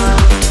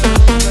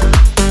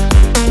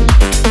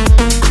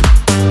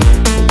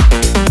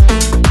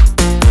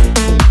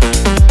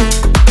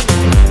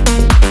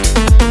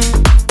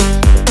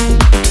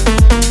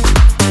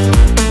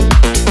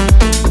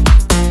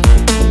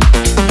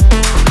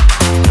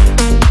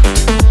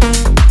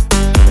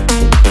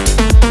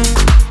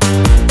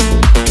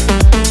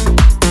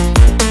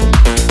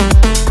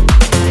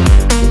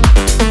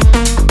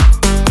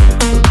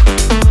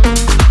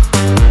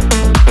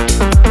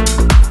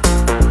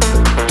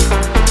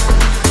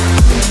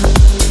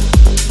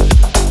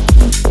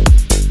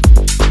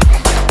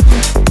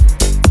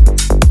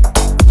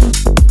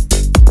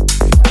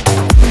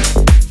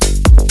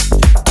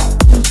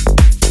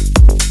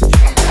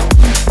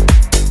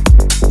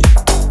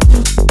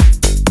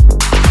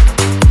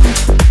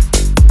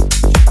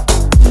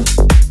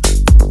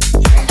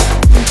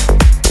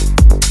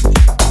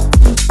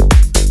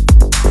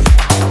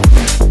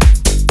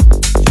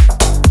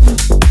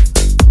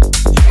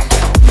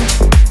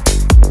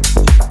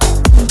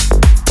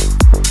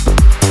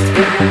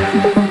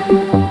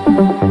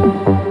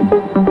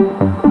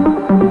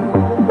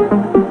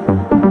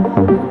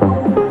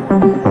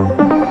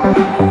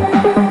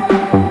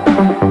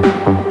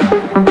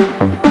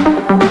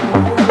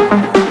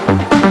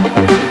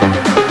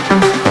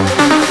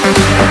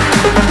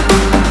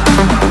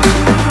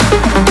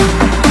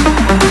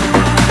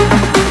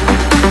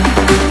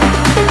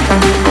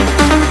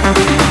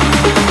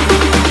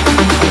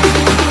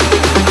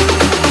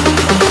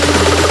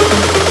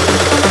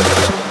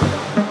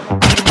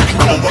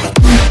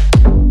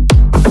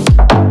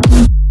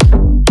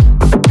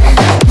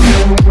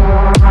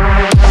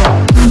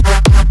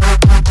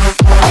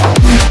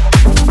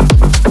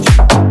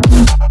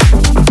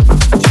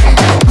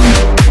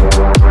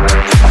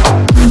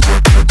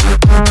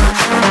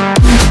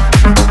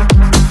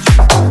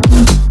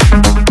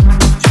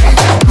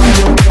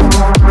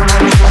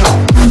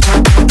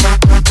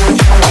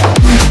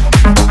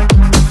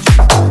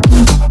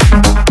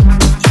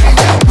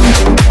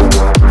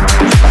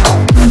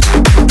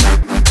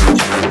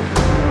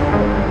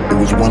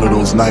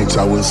 Nights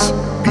I was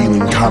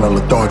feeling kinda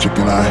lethargic,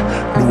 and I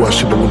knew I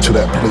shouldn't have went to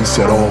that place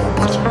at all,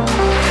 but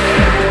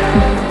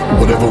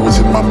whatever was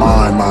in my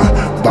mind, my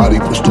body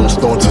pushed those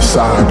thoughts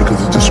aside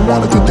because it just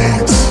wanted to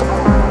dance.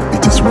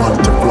 It just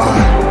wanted to fly.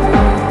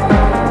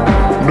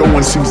 No one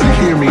one seems to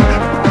hear me.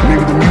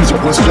 Maybe the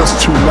music was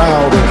just too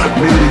loud,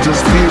 or maybe they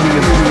just fear me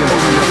and hear me.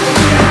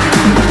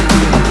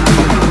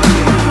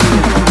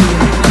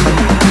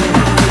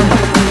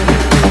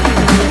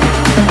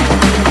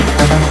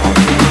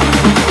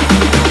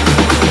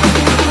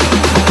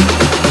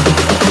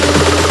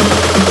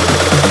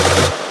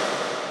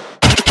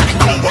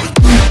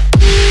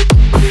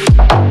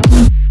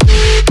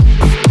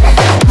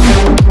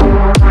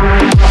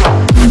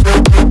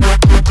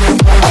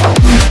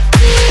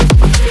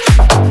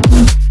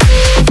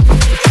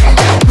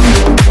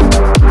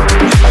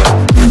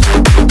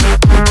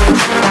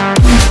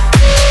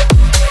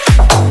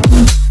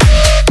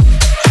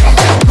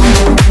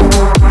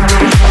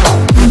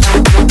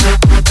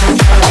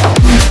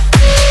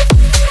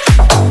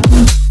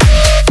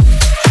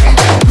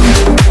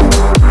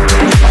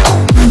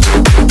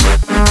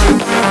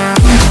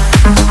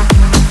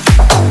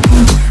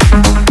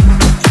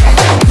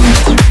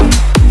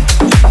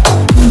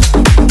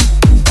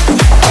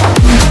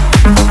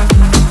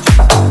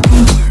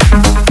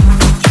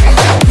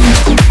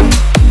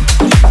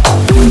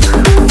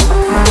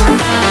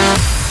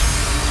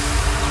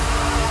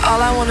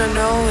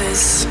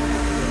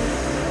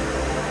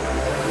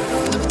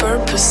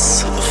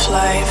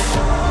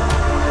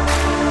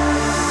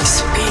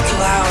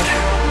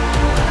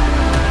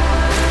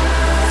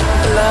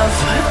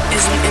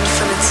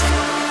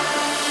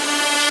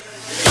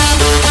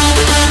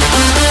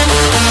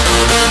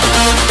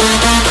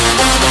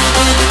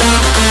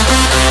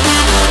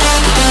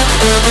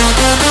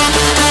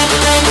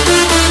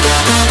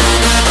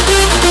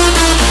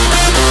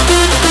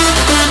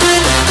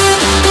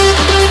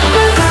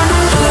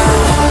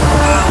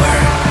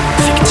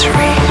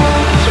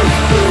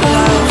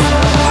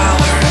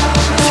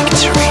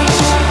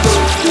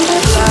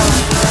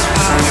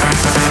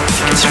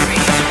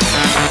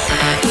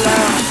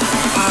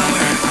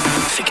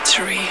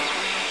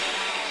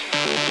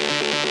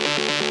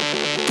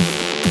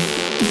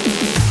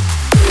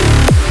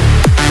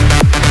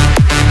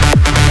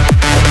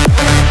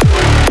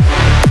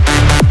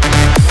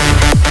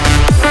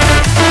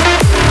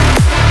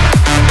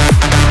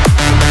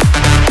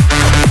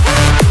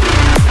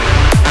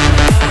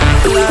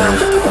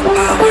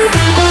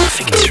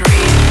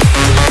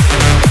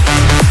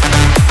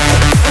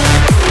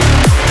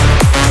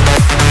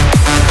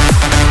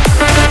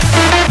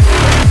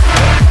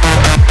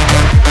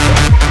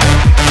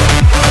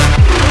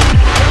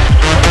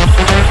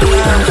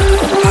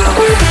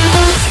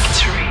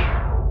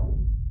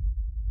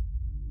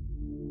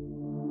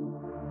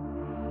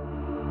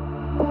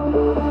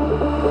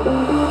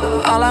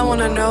 All I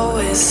wanna know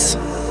is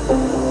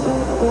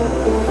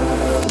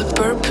the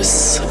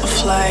purpose of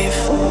life.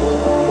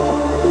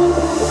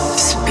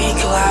 Speak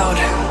loud.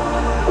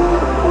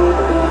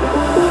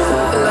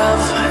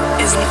 Love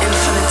is an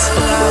infinite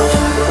love,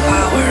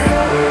 power,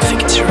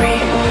 victory.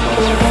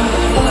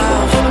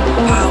 Love,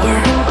 power,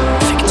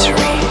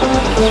 victory.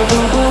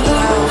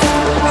 Love,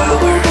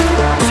 power,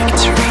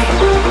 victory.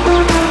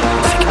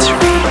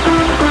 Victory.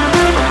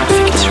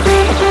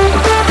 Victory.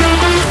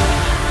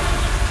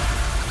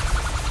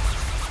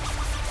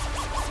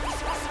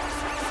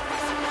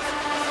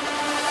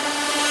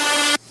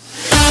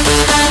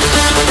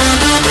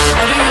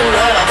 What do you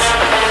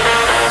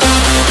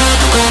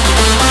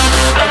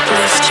love?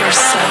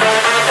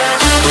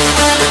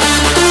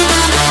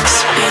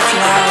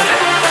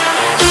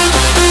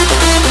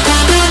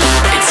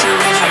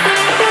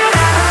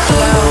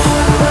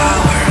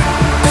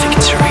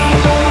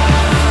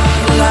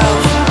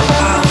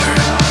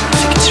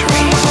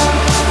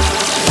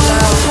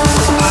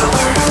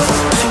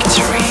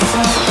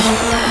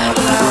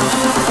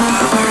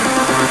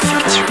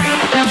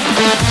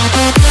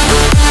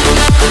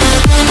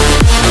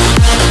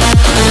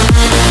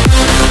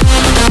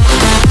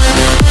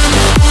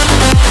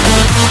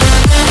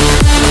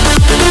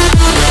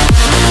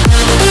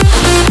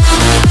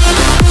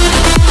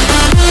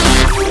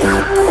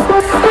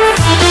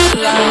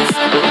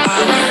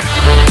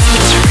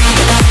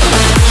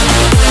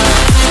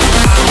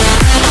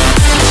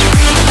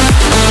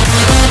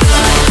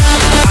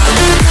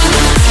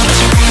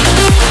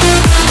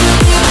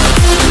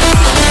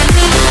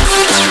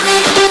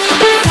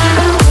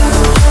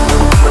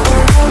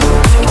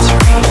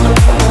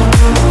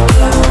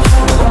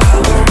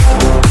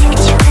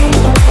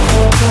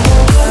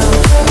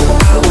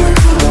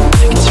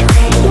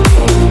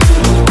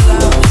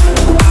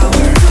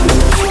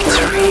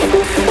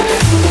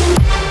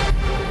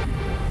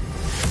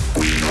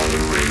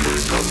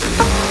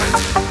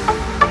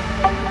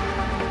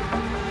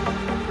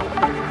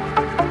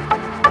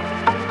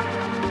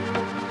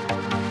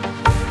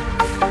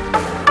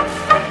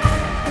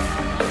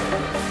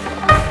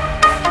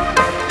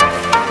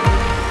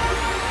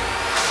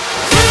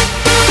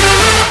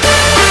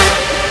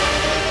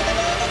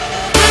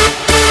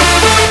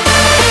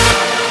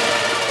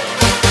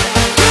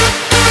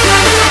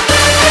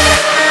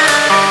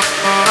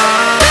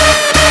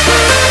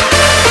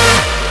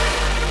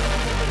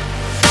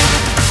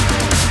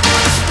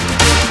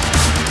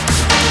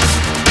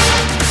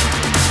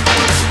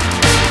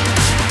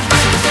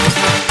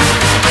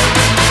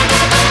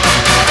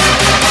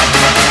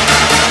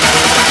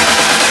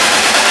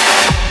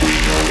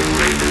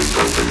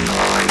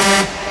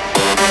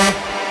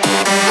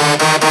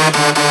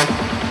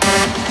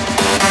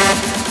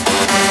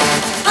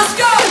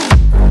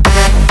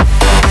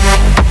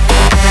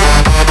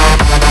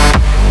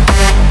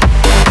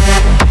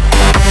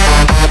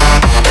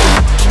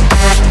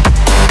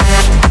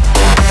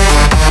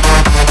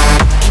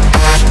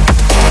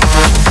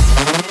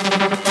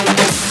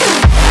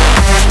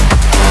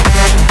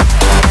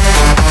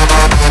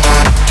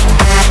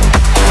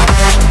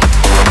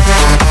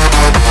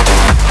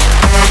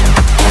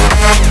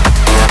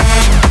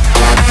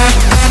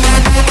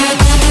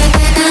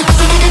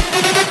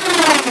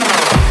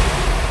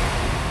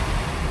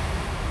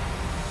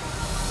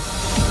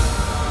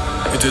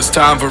 It is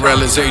time for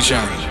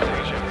realization.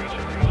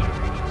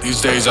 These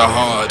days are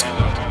hard,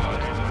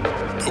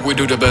 but we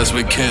do the best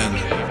we can.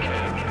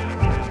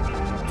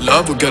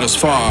 Love will get us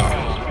far,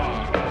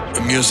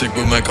 and music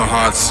will make our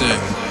hearts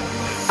sing.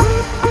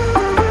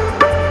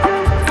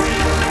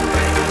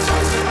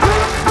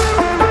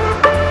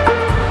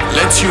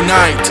 Let's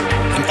unite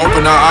and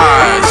open our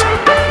eyes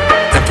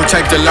and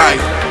protect the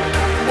light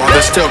while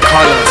there's still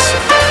colors,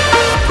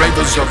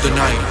 ravens of the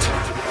night.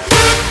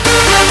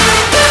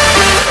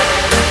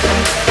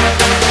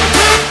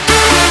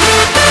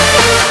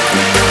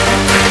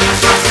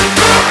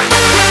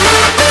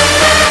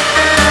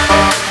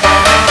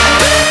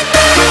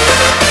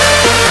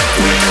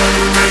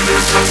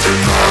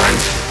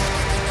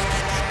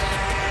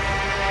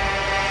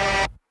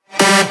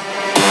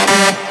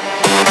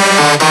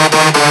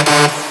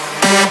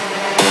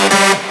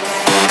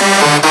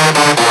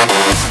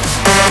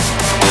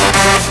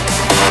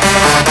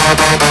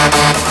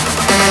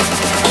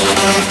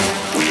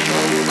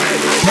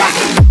 We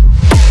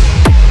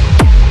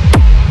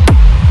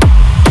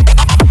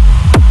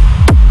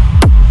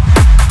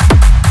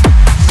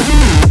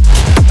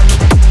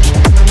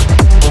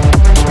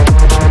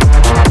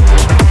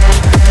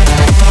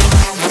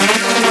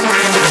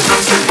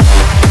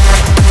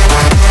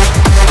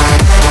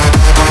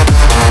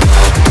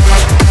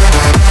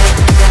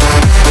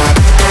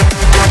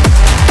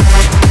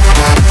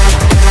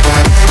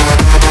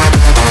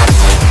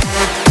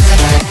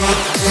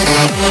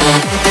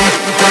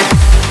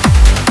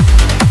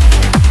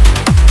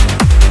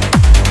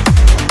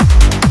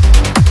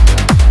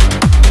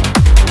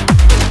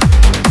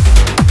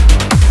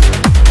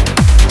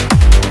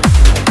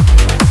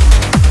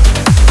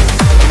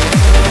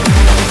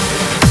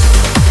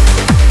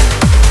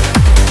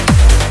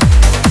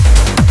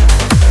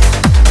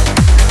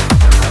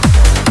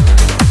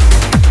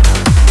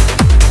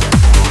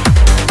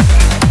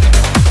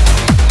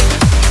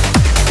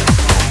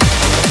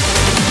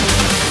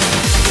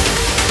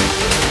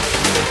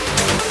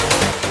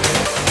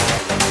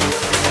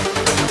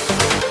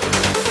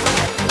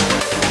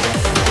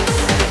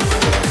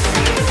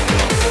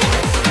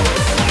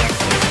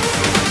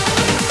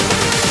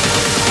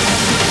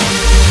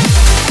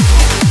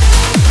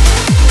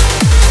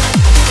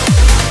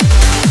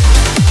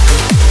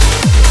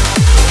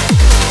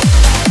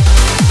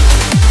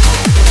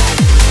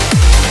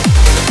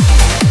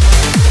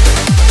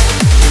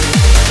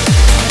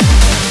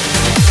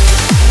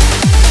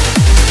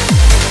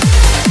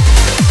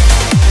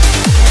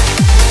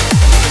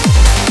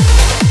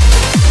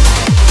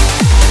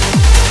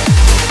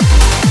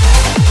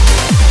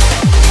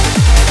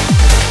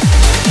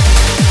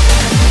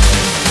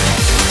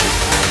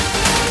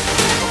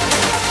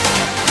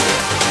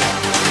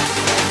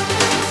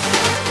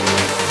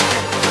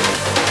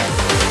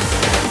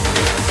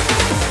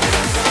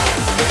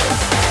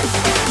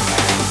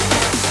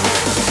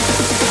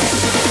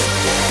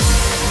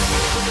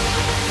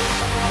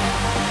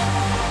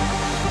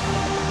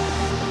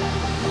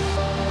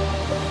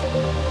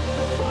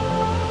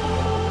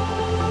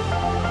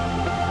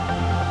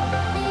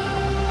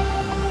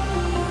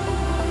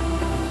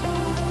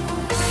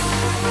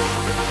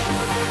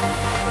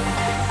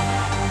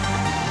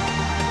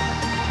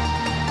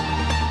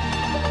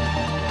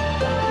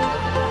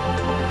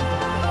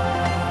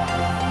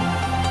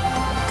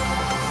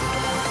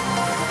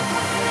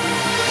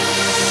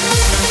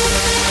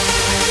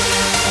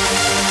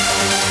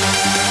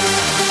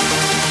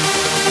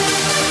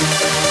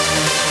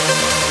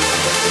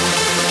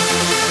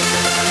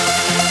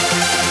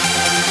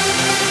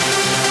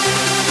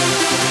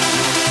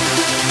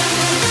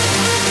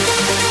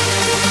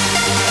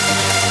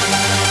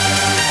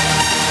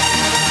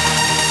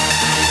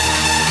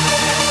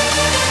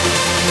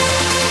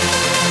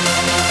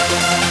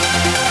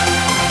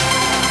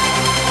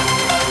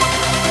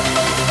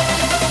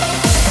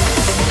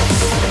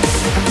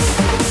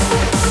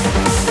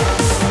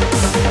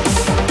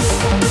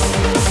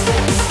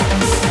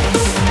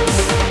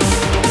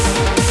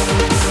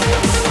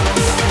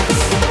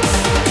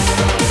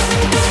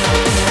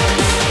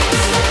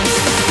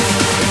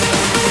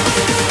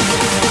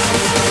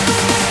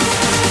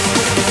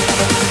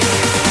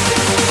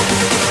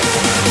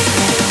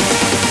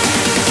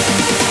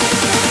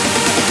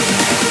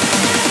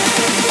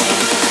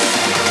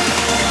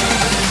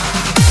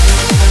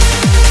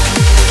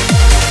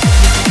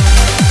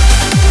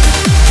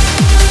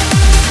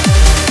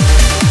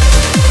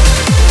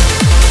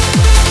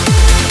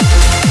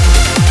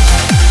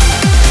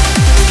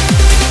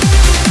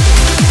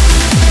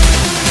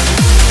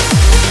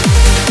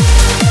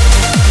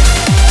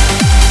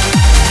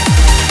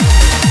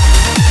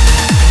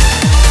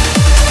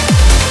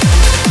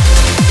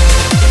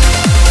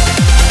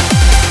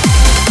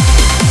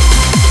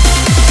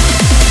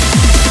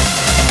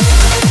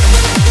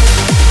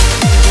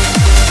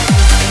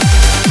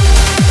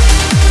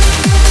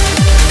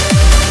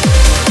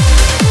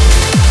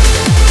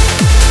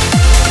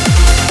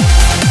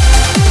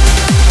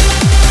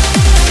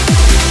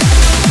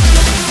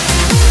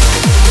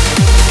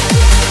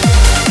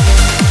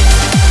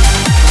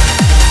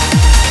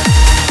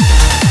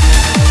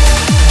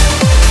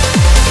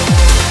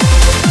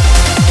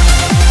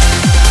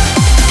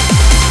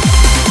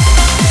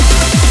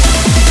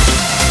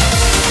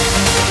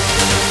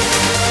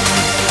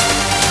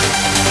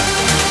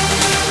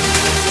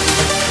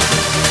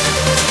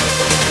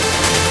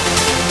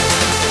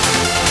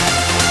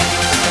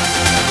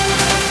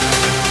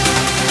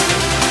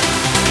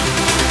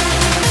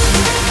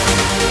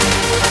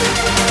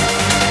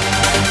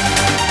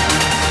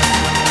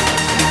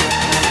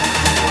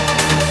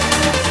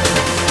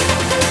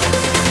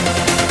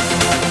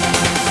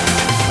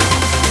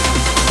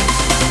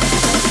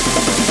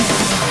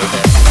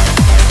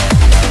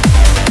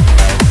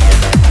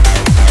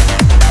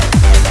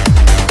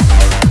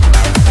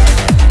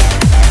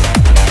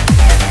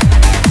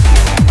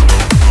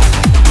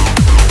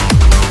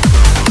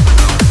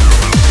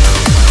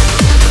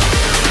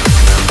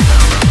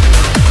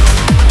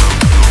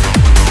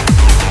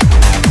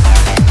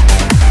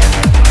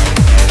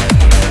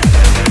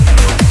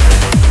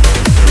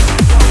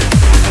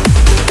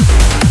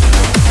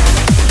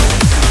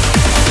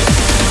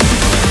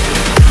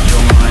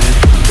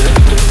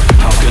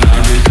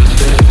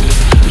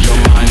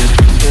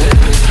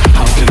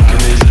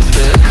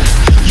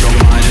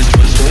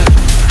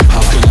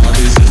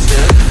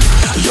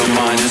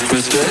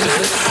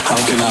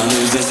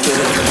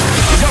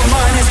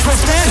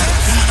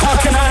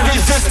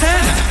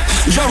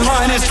Your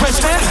mind is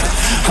twisted.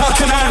 How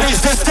can I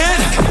resist it?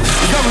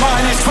 Your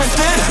mind is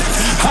twisted.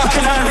 How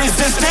can I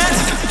resist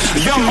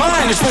it? Your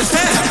mind is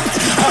twisted.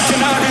 How can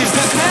I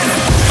resist it?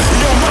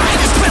 Your mind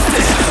is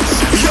twisted.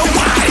 Your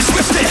mind is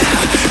twisted.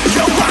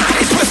 Your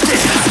mind is twisted.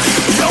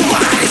 Your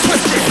mind is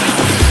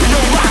twisted.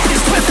 Your mind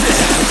is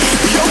twisted.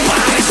 Your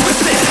mind is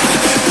twisted.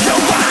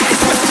 Your mind is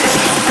twisted.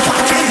 How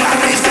can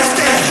I resist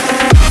it?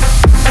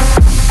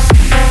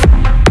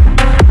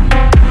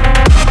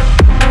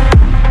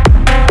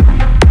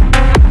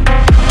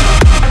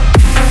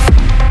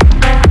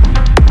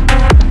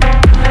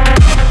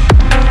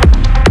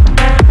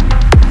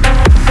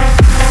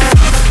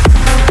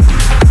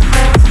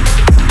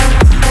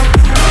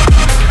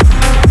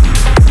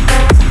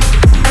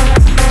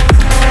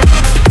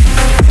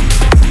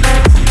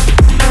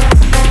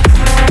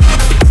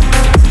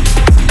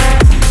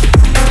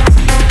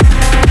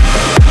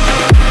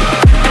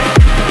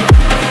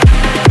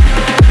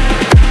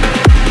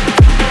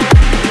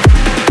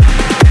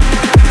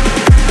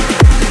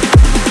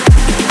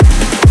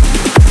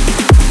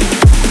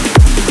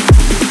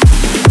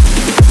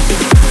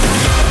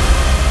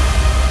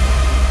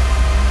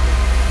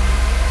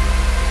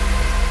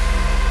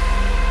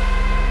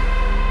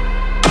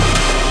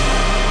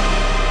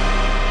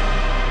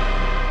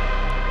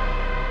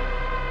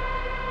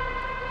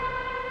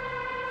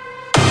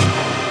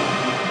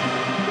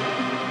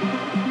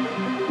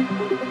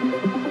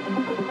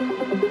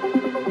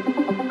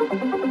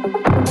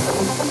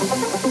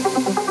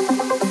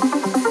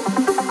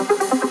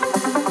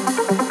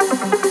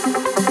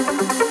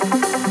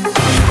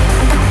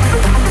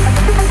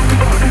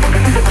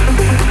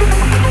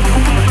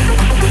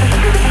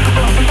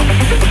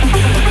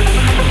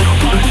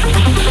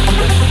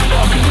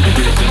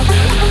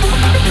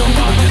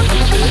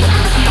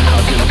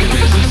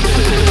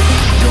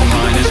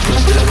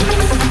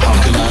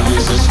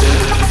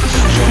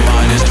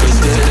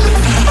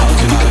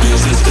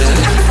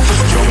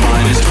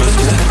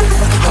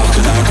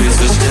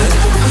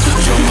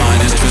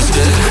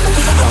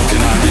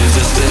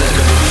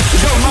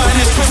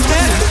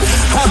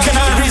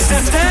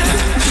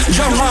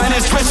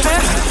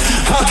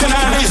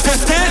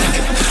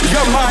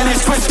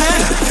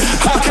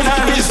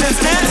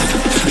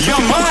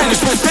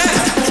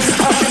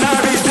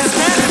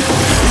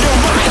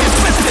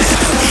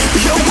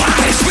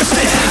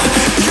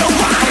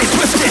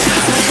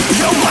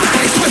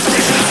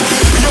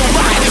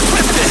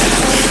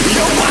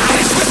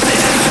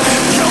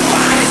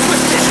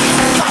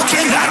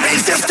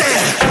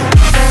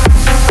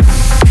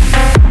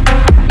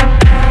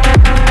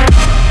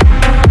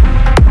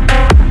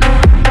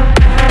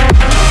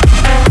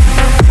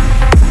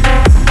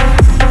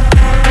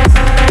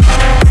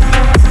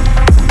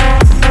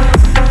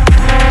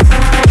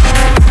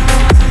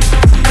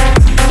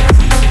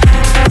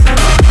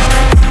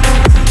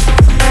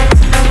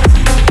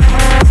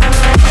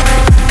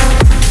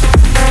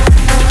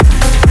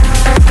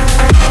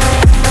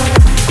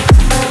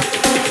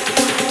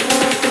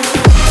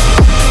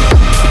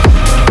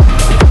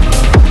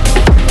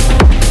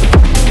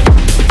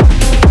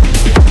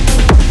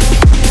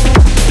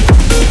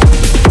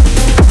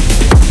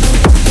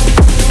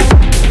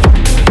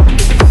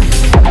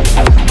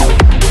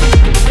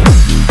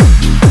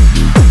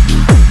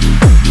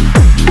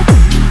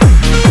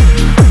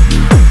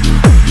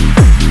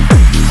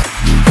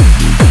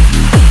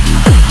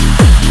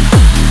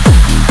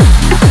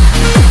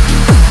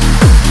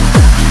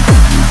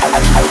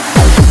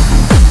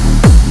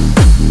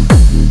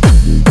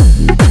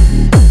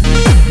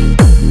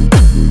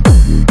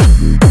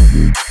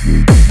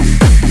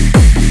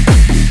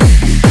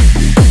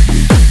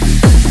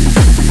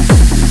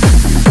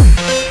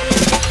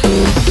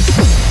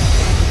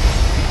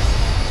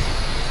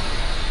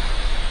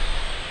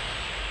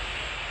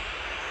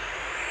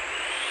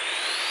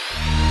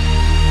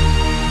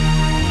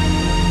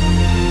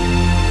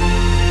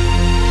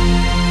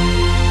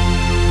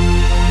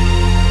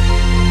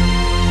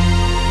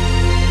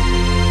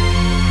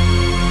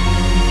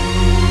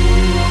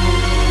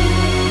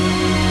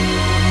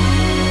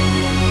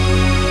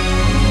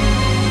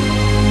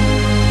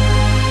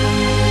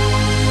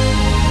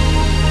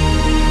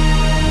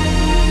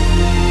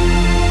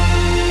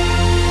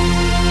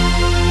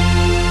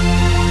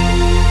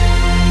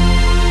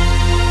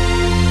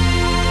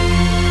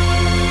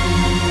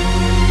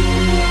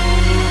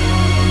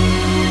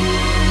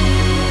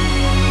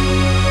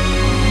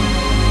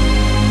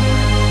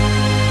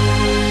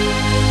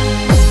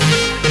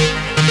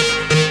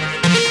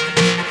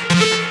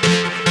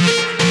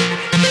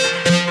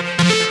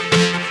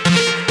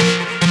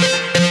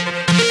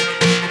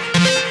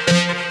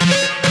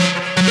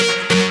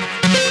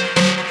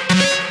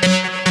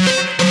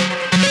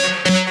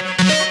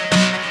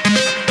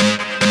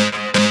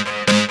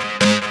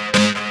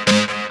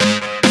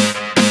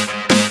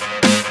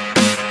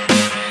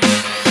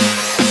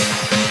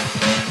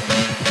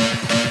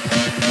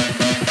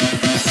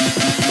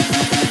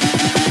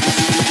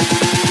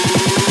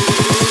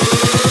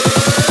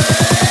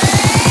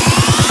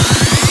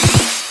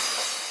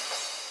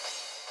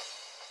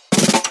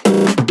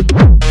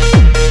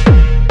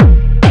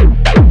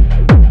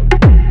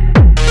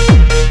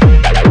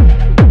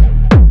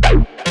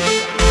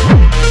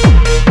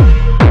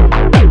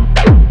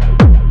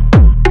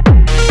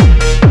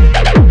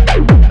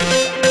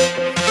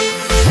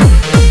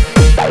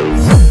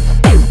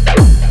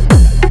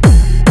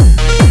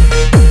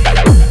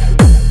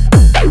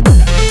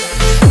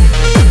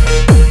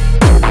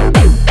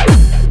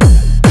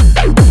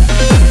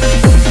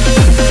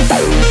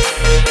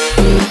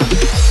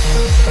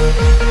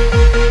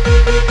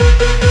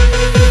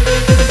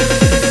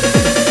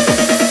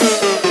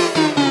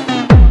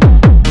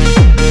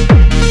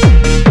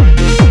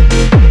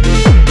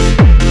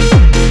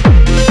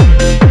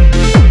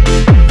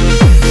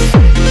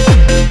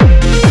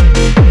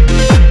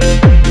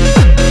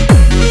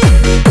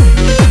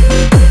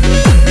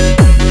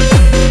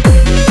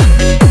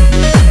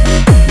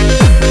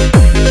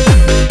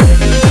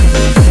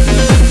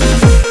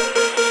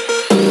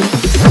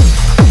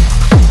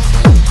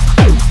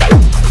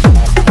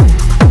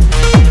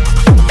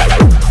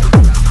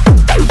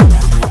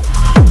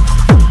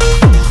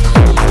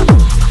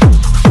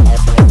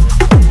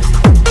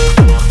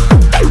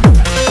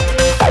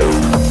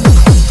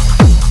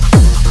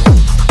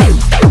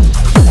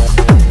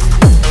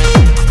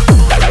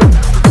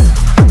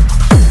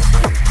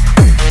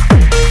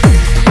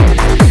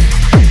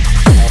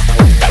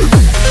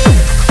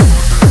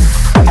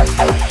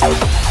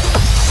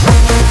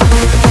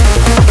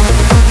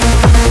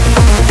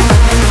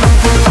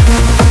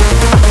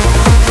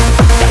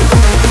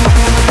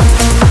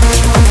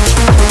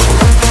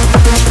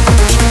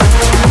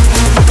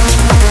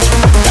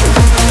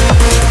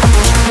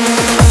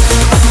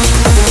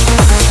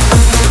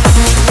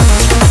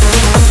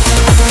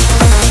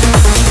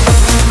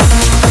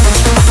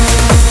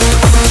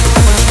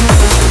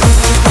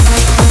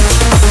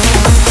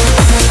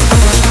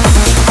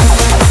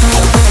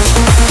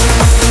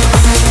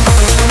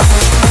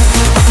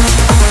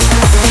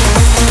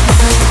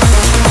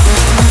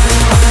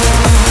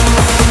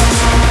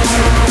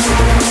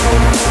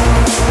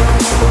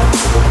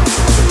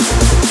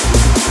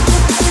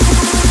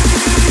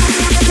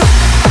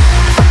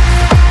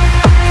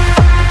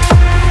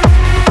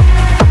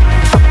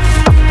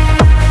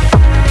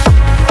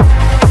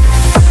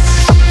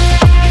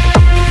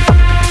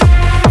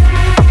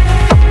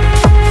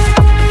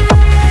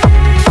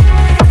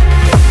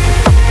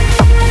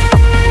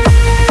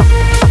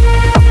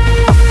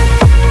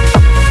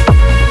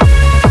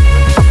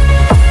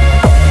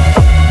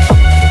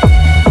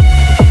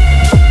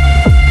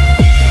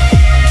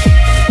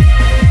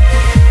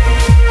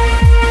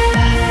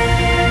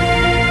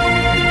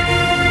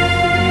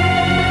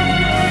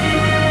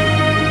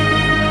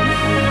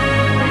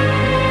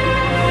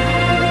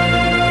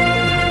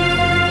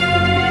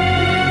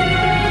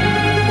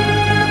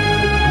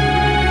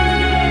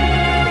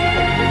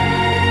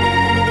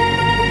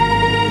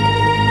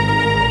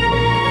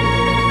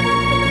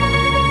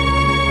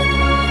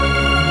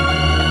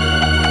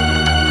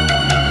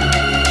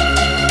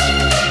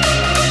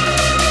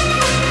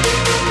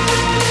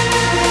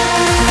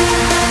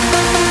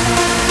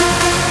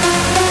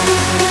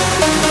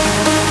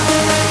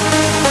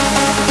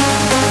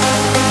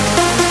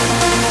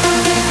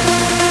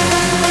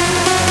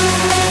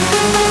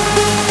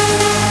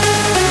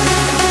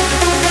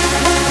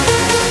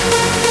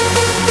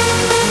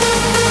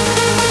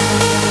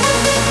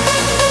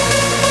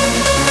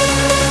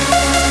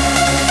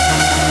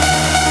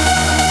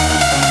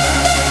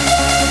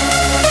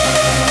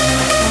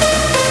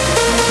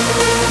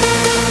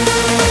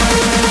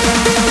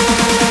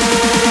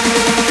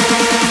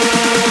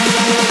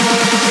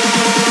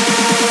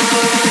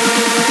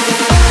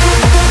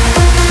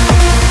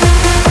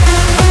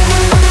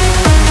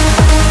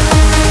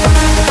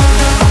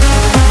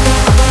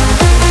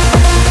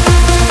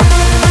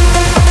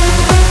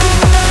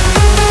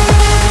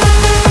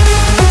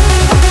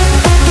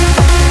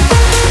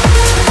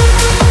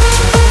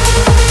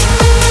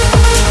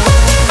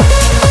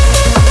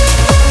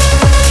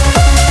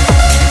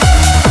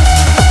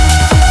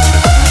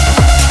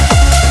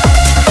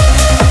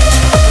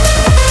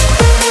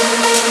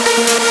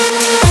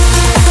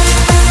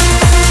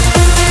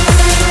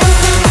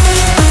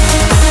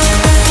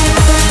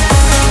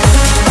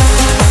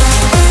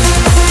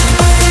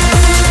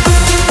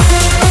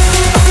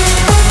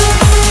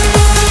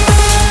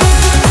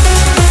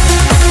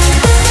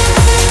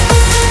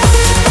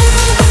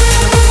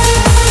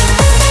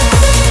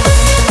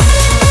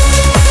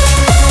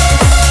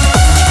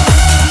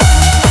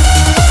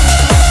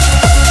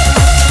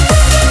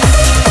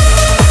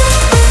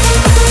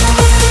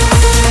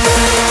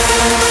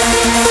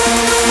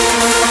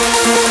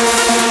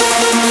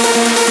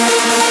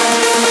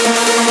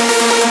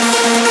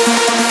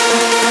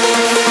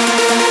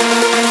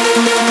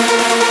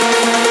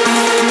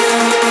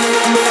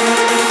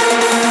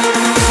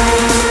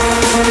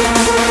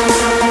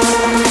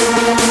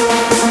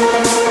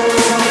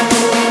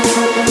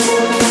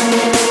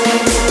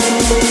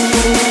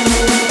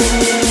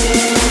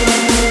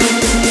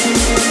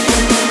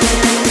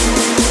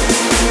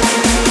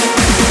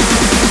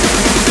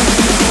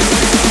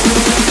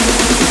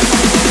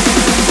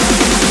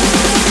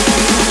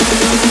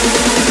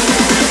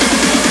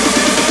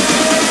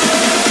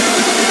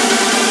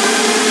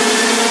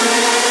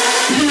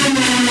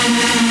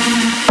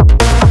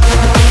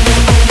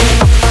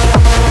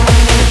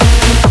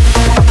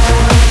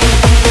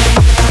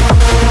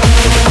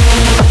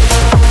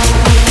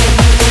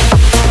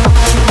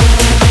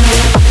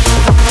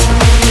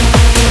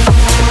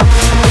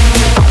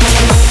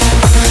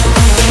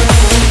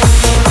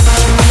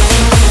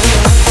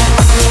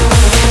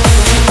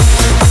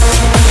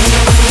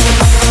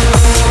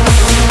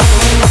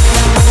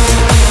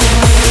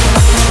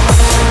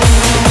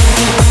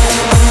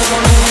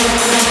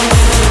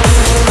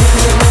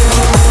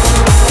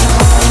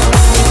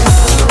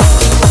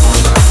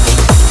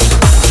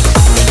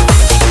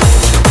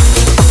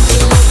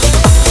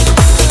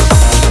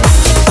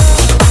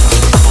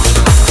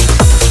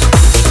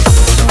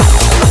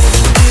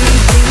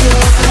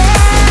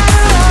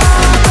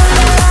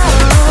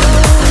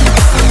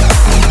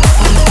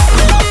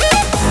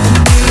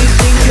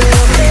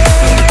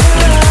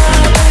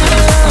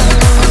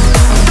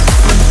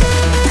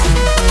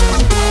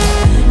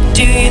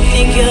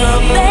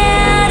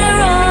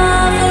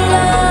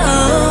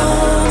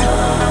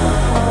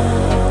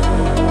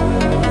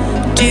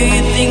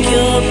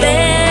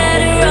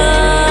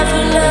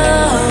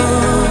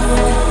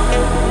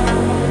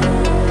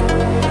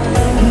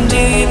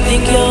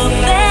 think you're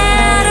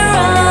better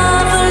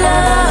off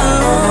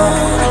alone?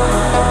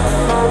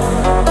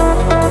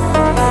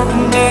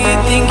 Do you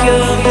think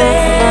you're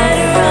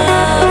better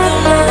off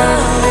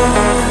alone?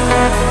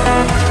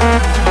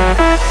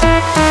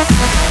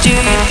 Do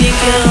you think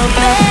you're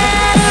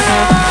better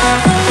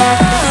off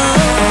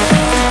alone?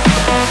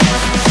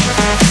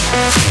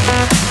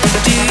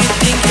 Do you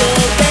think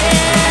you're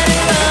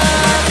better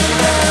off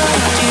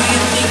alone? Do you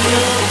think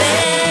you're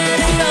better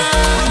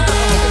off?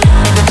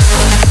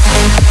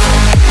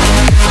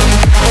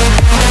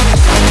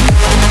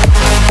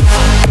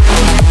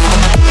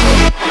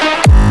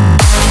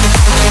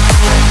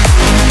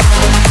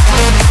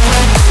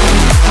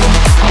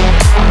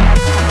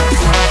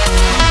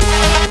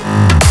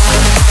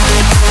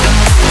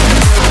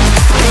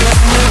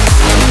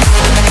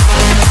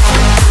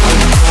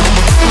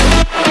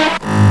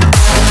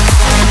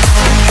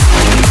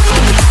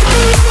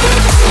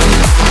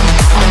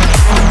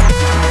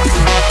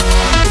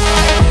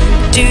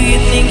 Do you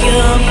think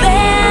you're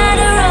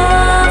better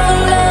off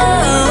alone?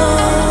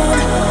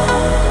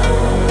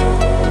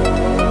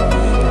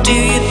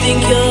 Do you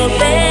think you're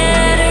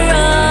better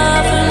off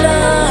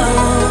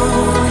alone?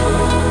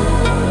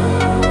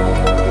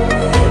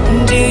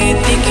 Do you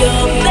think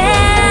you're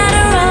better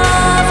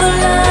off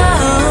alone?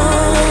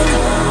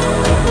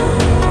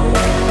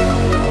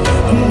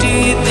 Do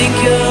you think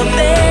you're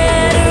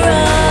better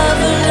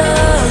off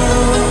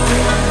alone?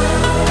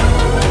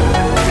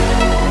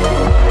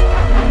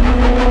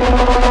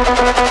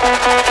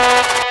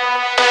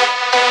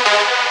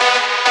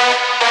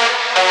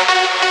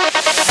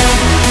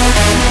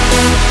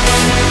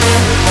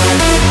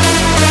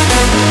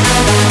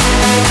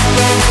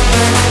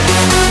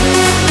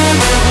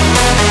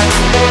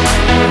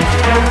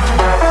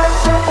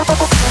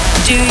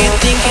 Do you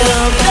think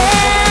you're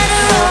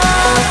better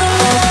off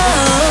alone?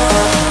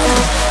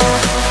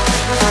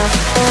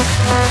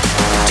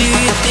 Do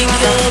you think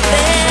you're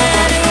better?